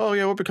 they're like, "Oh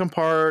yeah, we'll become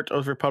part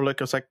of the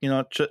Republic." It's like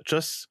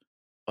just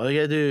all you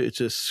gotta do is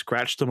just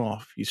scratch them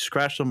off. You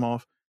scratch them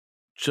off.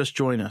 Just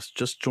join us.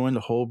 Just join the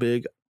whole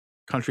big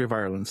country of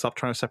Ireland. Stop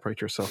trying to separate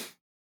yourself.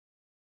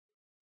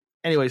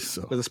 Anyways,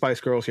 So- with the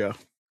Spice Girls, yeah.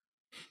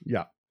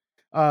 Yeah.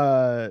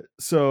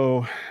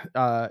 So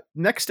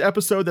next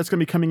episode that's going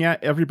to be coming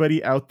at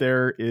everybody out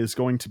there is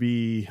going to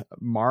be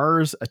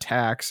Mars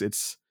Attacks.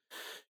 It's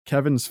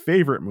Kevin's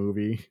favorite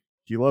movie.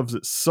 He loves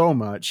it so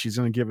much. He's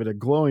going to give it a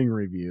glowing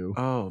review.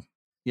 Oh,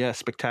 yeah,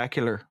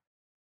 spectacular.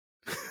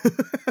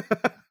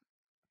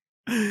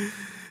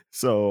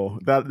 So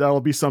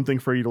that'll be something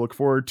for you to look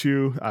forward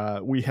to.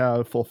 We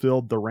have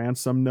fulfilled the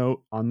ransom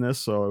note on this,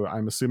 so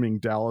I'm assuming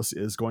Dallas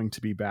is going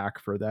to be back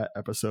for that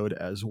episode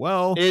as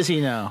well. Is he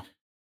now?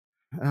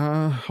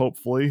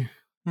 Hopefully,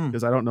 Hmm.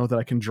 because I don't know that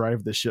I can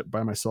drive this ship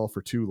by myself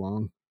for too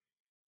long.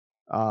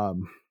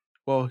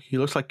 Well, he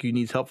looks like he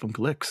needs help from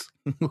Glix.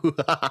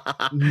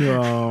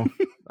 No,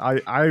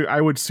 I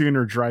would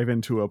sooner drive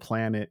into a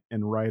planet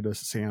and ride a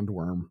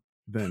sandworm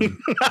than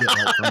get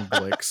help from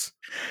Glix.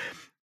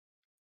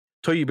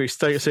 Told you, better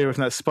stay away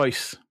from that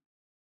spice.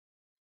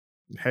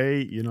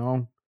 Hey,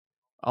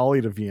 I'll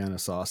eat a Vienna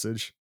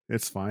sausage.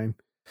 It's fine.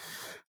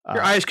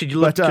 Your eyes could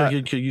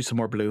could use some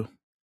more blue.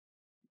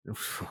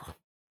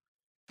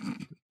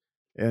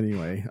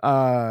 Anyway,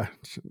 yeah,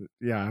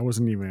 I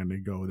wasn't even going to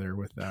go there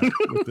with that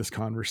with this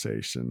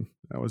conversation.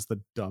 That was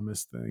the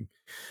dumbest thing.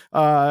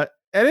 At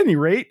any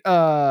rate,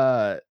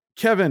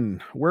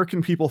 Kevin, where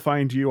can people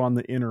find you on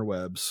the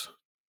interwebs?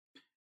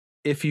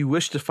 If you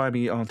wish to find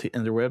me on the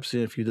interwebs,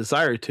 if you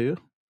desire to,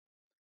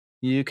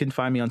 you can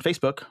find me on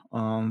Facebook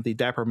on the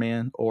Dapper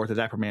Man or the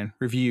Dapper Man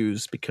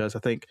Reviews, because I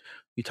think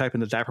you type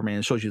in the Dapper Man,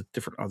 it shows you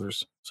different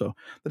others. So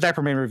the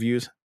Dapper Man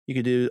Reviews. You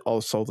can do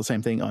also the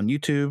same thing on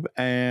YouTube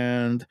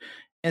and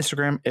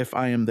Instagram if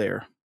I am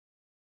there.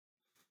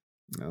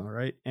 All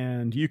right.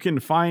 And you can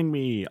find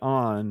me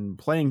on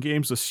Playing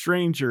Games with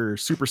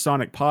Strangers,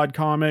 Supersonic Pod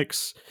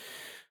Comics,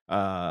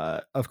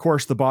 of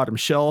course, The Bottom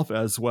Shelf,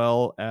 as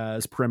well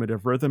as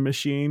Primitive Rhythm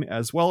Machine,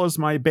 as well as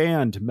my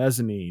band,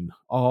 Mezzanine,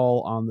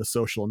 all on the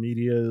social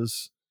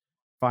medias.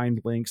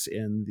 Find links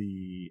in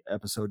the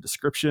episode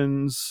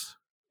descriptions.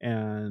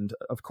 And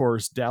of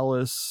course,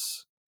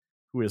 Dallas,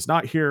 who is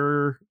not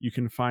here, you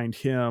can find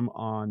him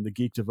on the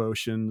Geek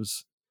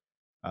Devotions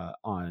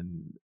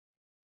on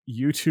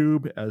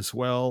YouTube, as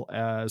well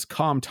as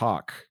Com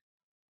Talk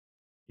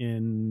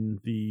in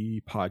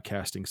the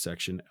podcasting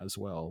section as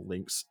well.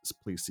 Links,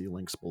 please see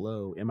links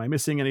below. Am I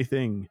missing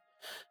anything,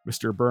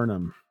 Mr.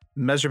 Burnham?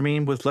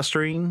 Mezzanine with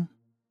Listerine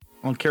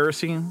on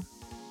kerosene.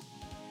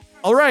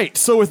 All right.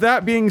 So with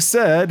that being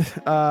said,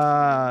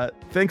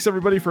 thanks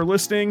everybody for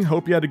listening.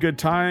 Hope you had a good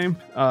time.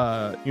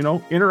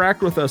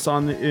 Interact with us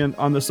on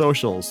the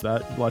socials.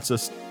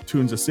 That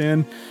tunes us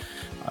in.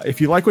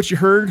 If you like what you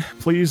heard,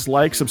 please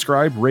like,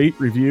 subscribe, rate,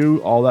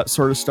 review, all that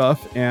sort of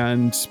stuff.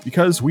 And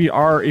because we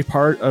are a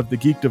part of the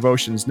Geek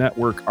Devotions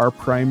Network, our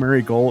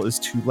primary goal is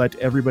to let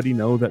everybody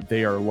know that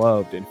they are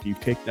loved. And if you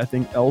take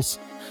nothing else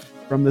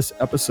from this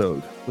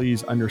episode,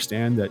 please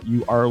understand that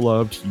you are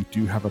loved. You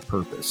do have a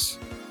purpose.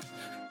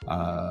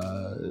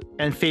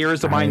 And fear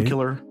is the mind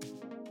killer.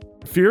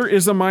 Fear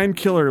is a mind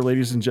killer,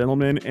 ladies and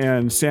gentlemen.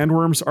 And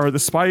sandworms are the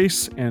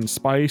spice, and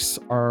spice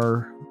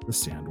are the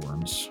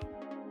sandworms.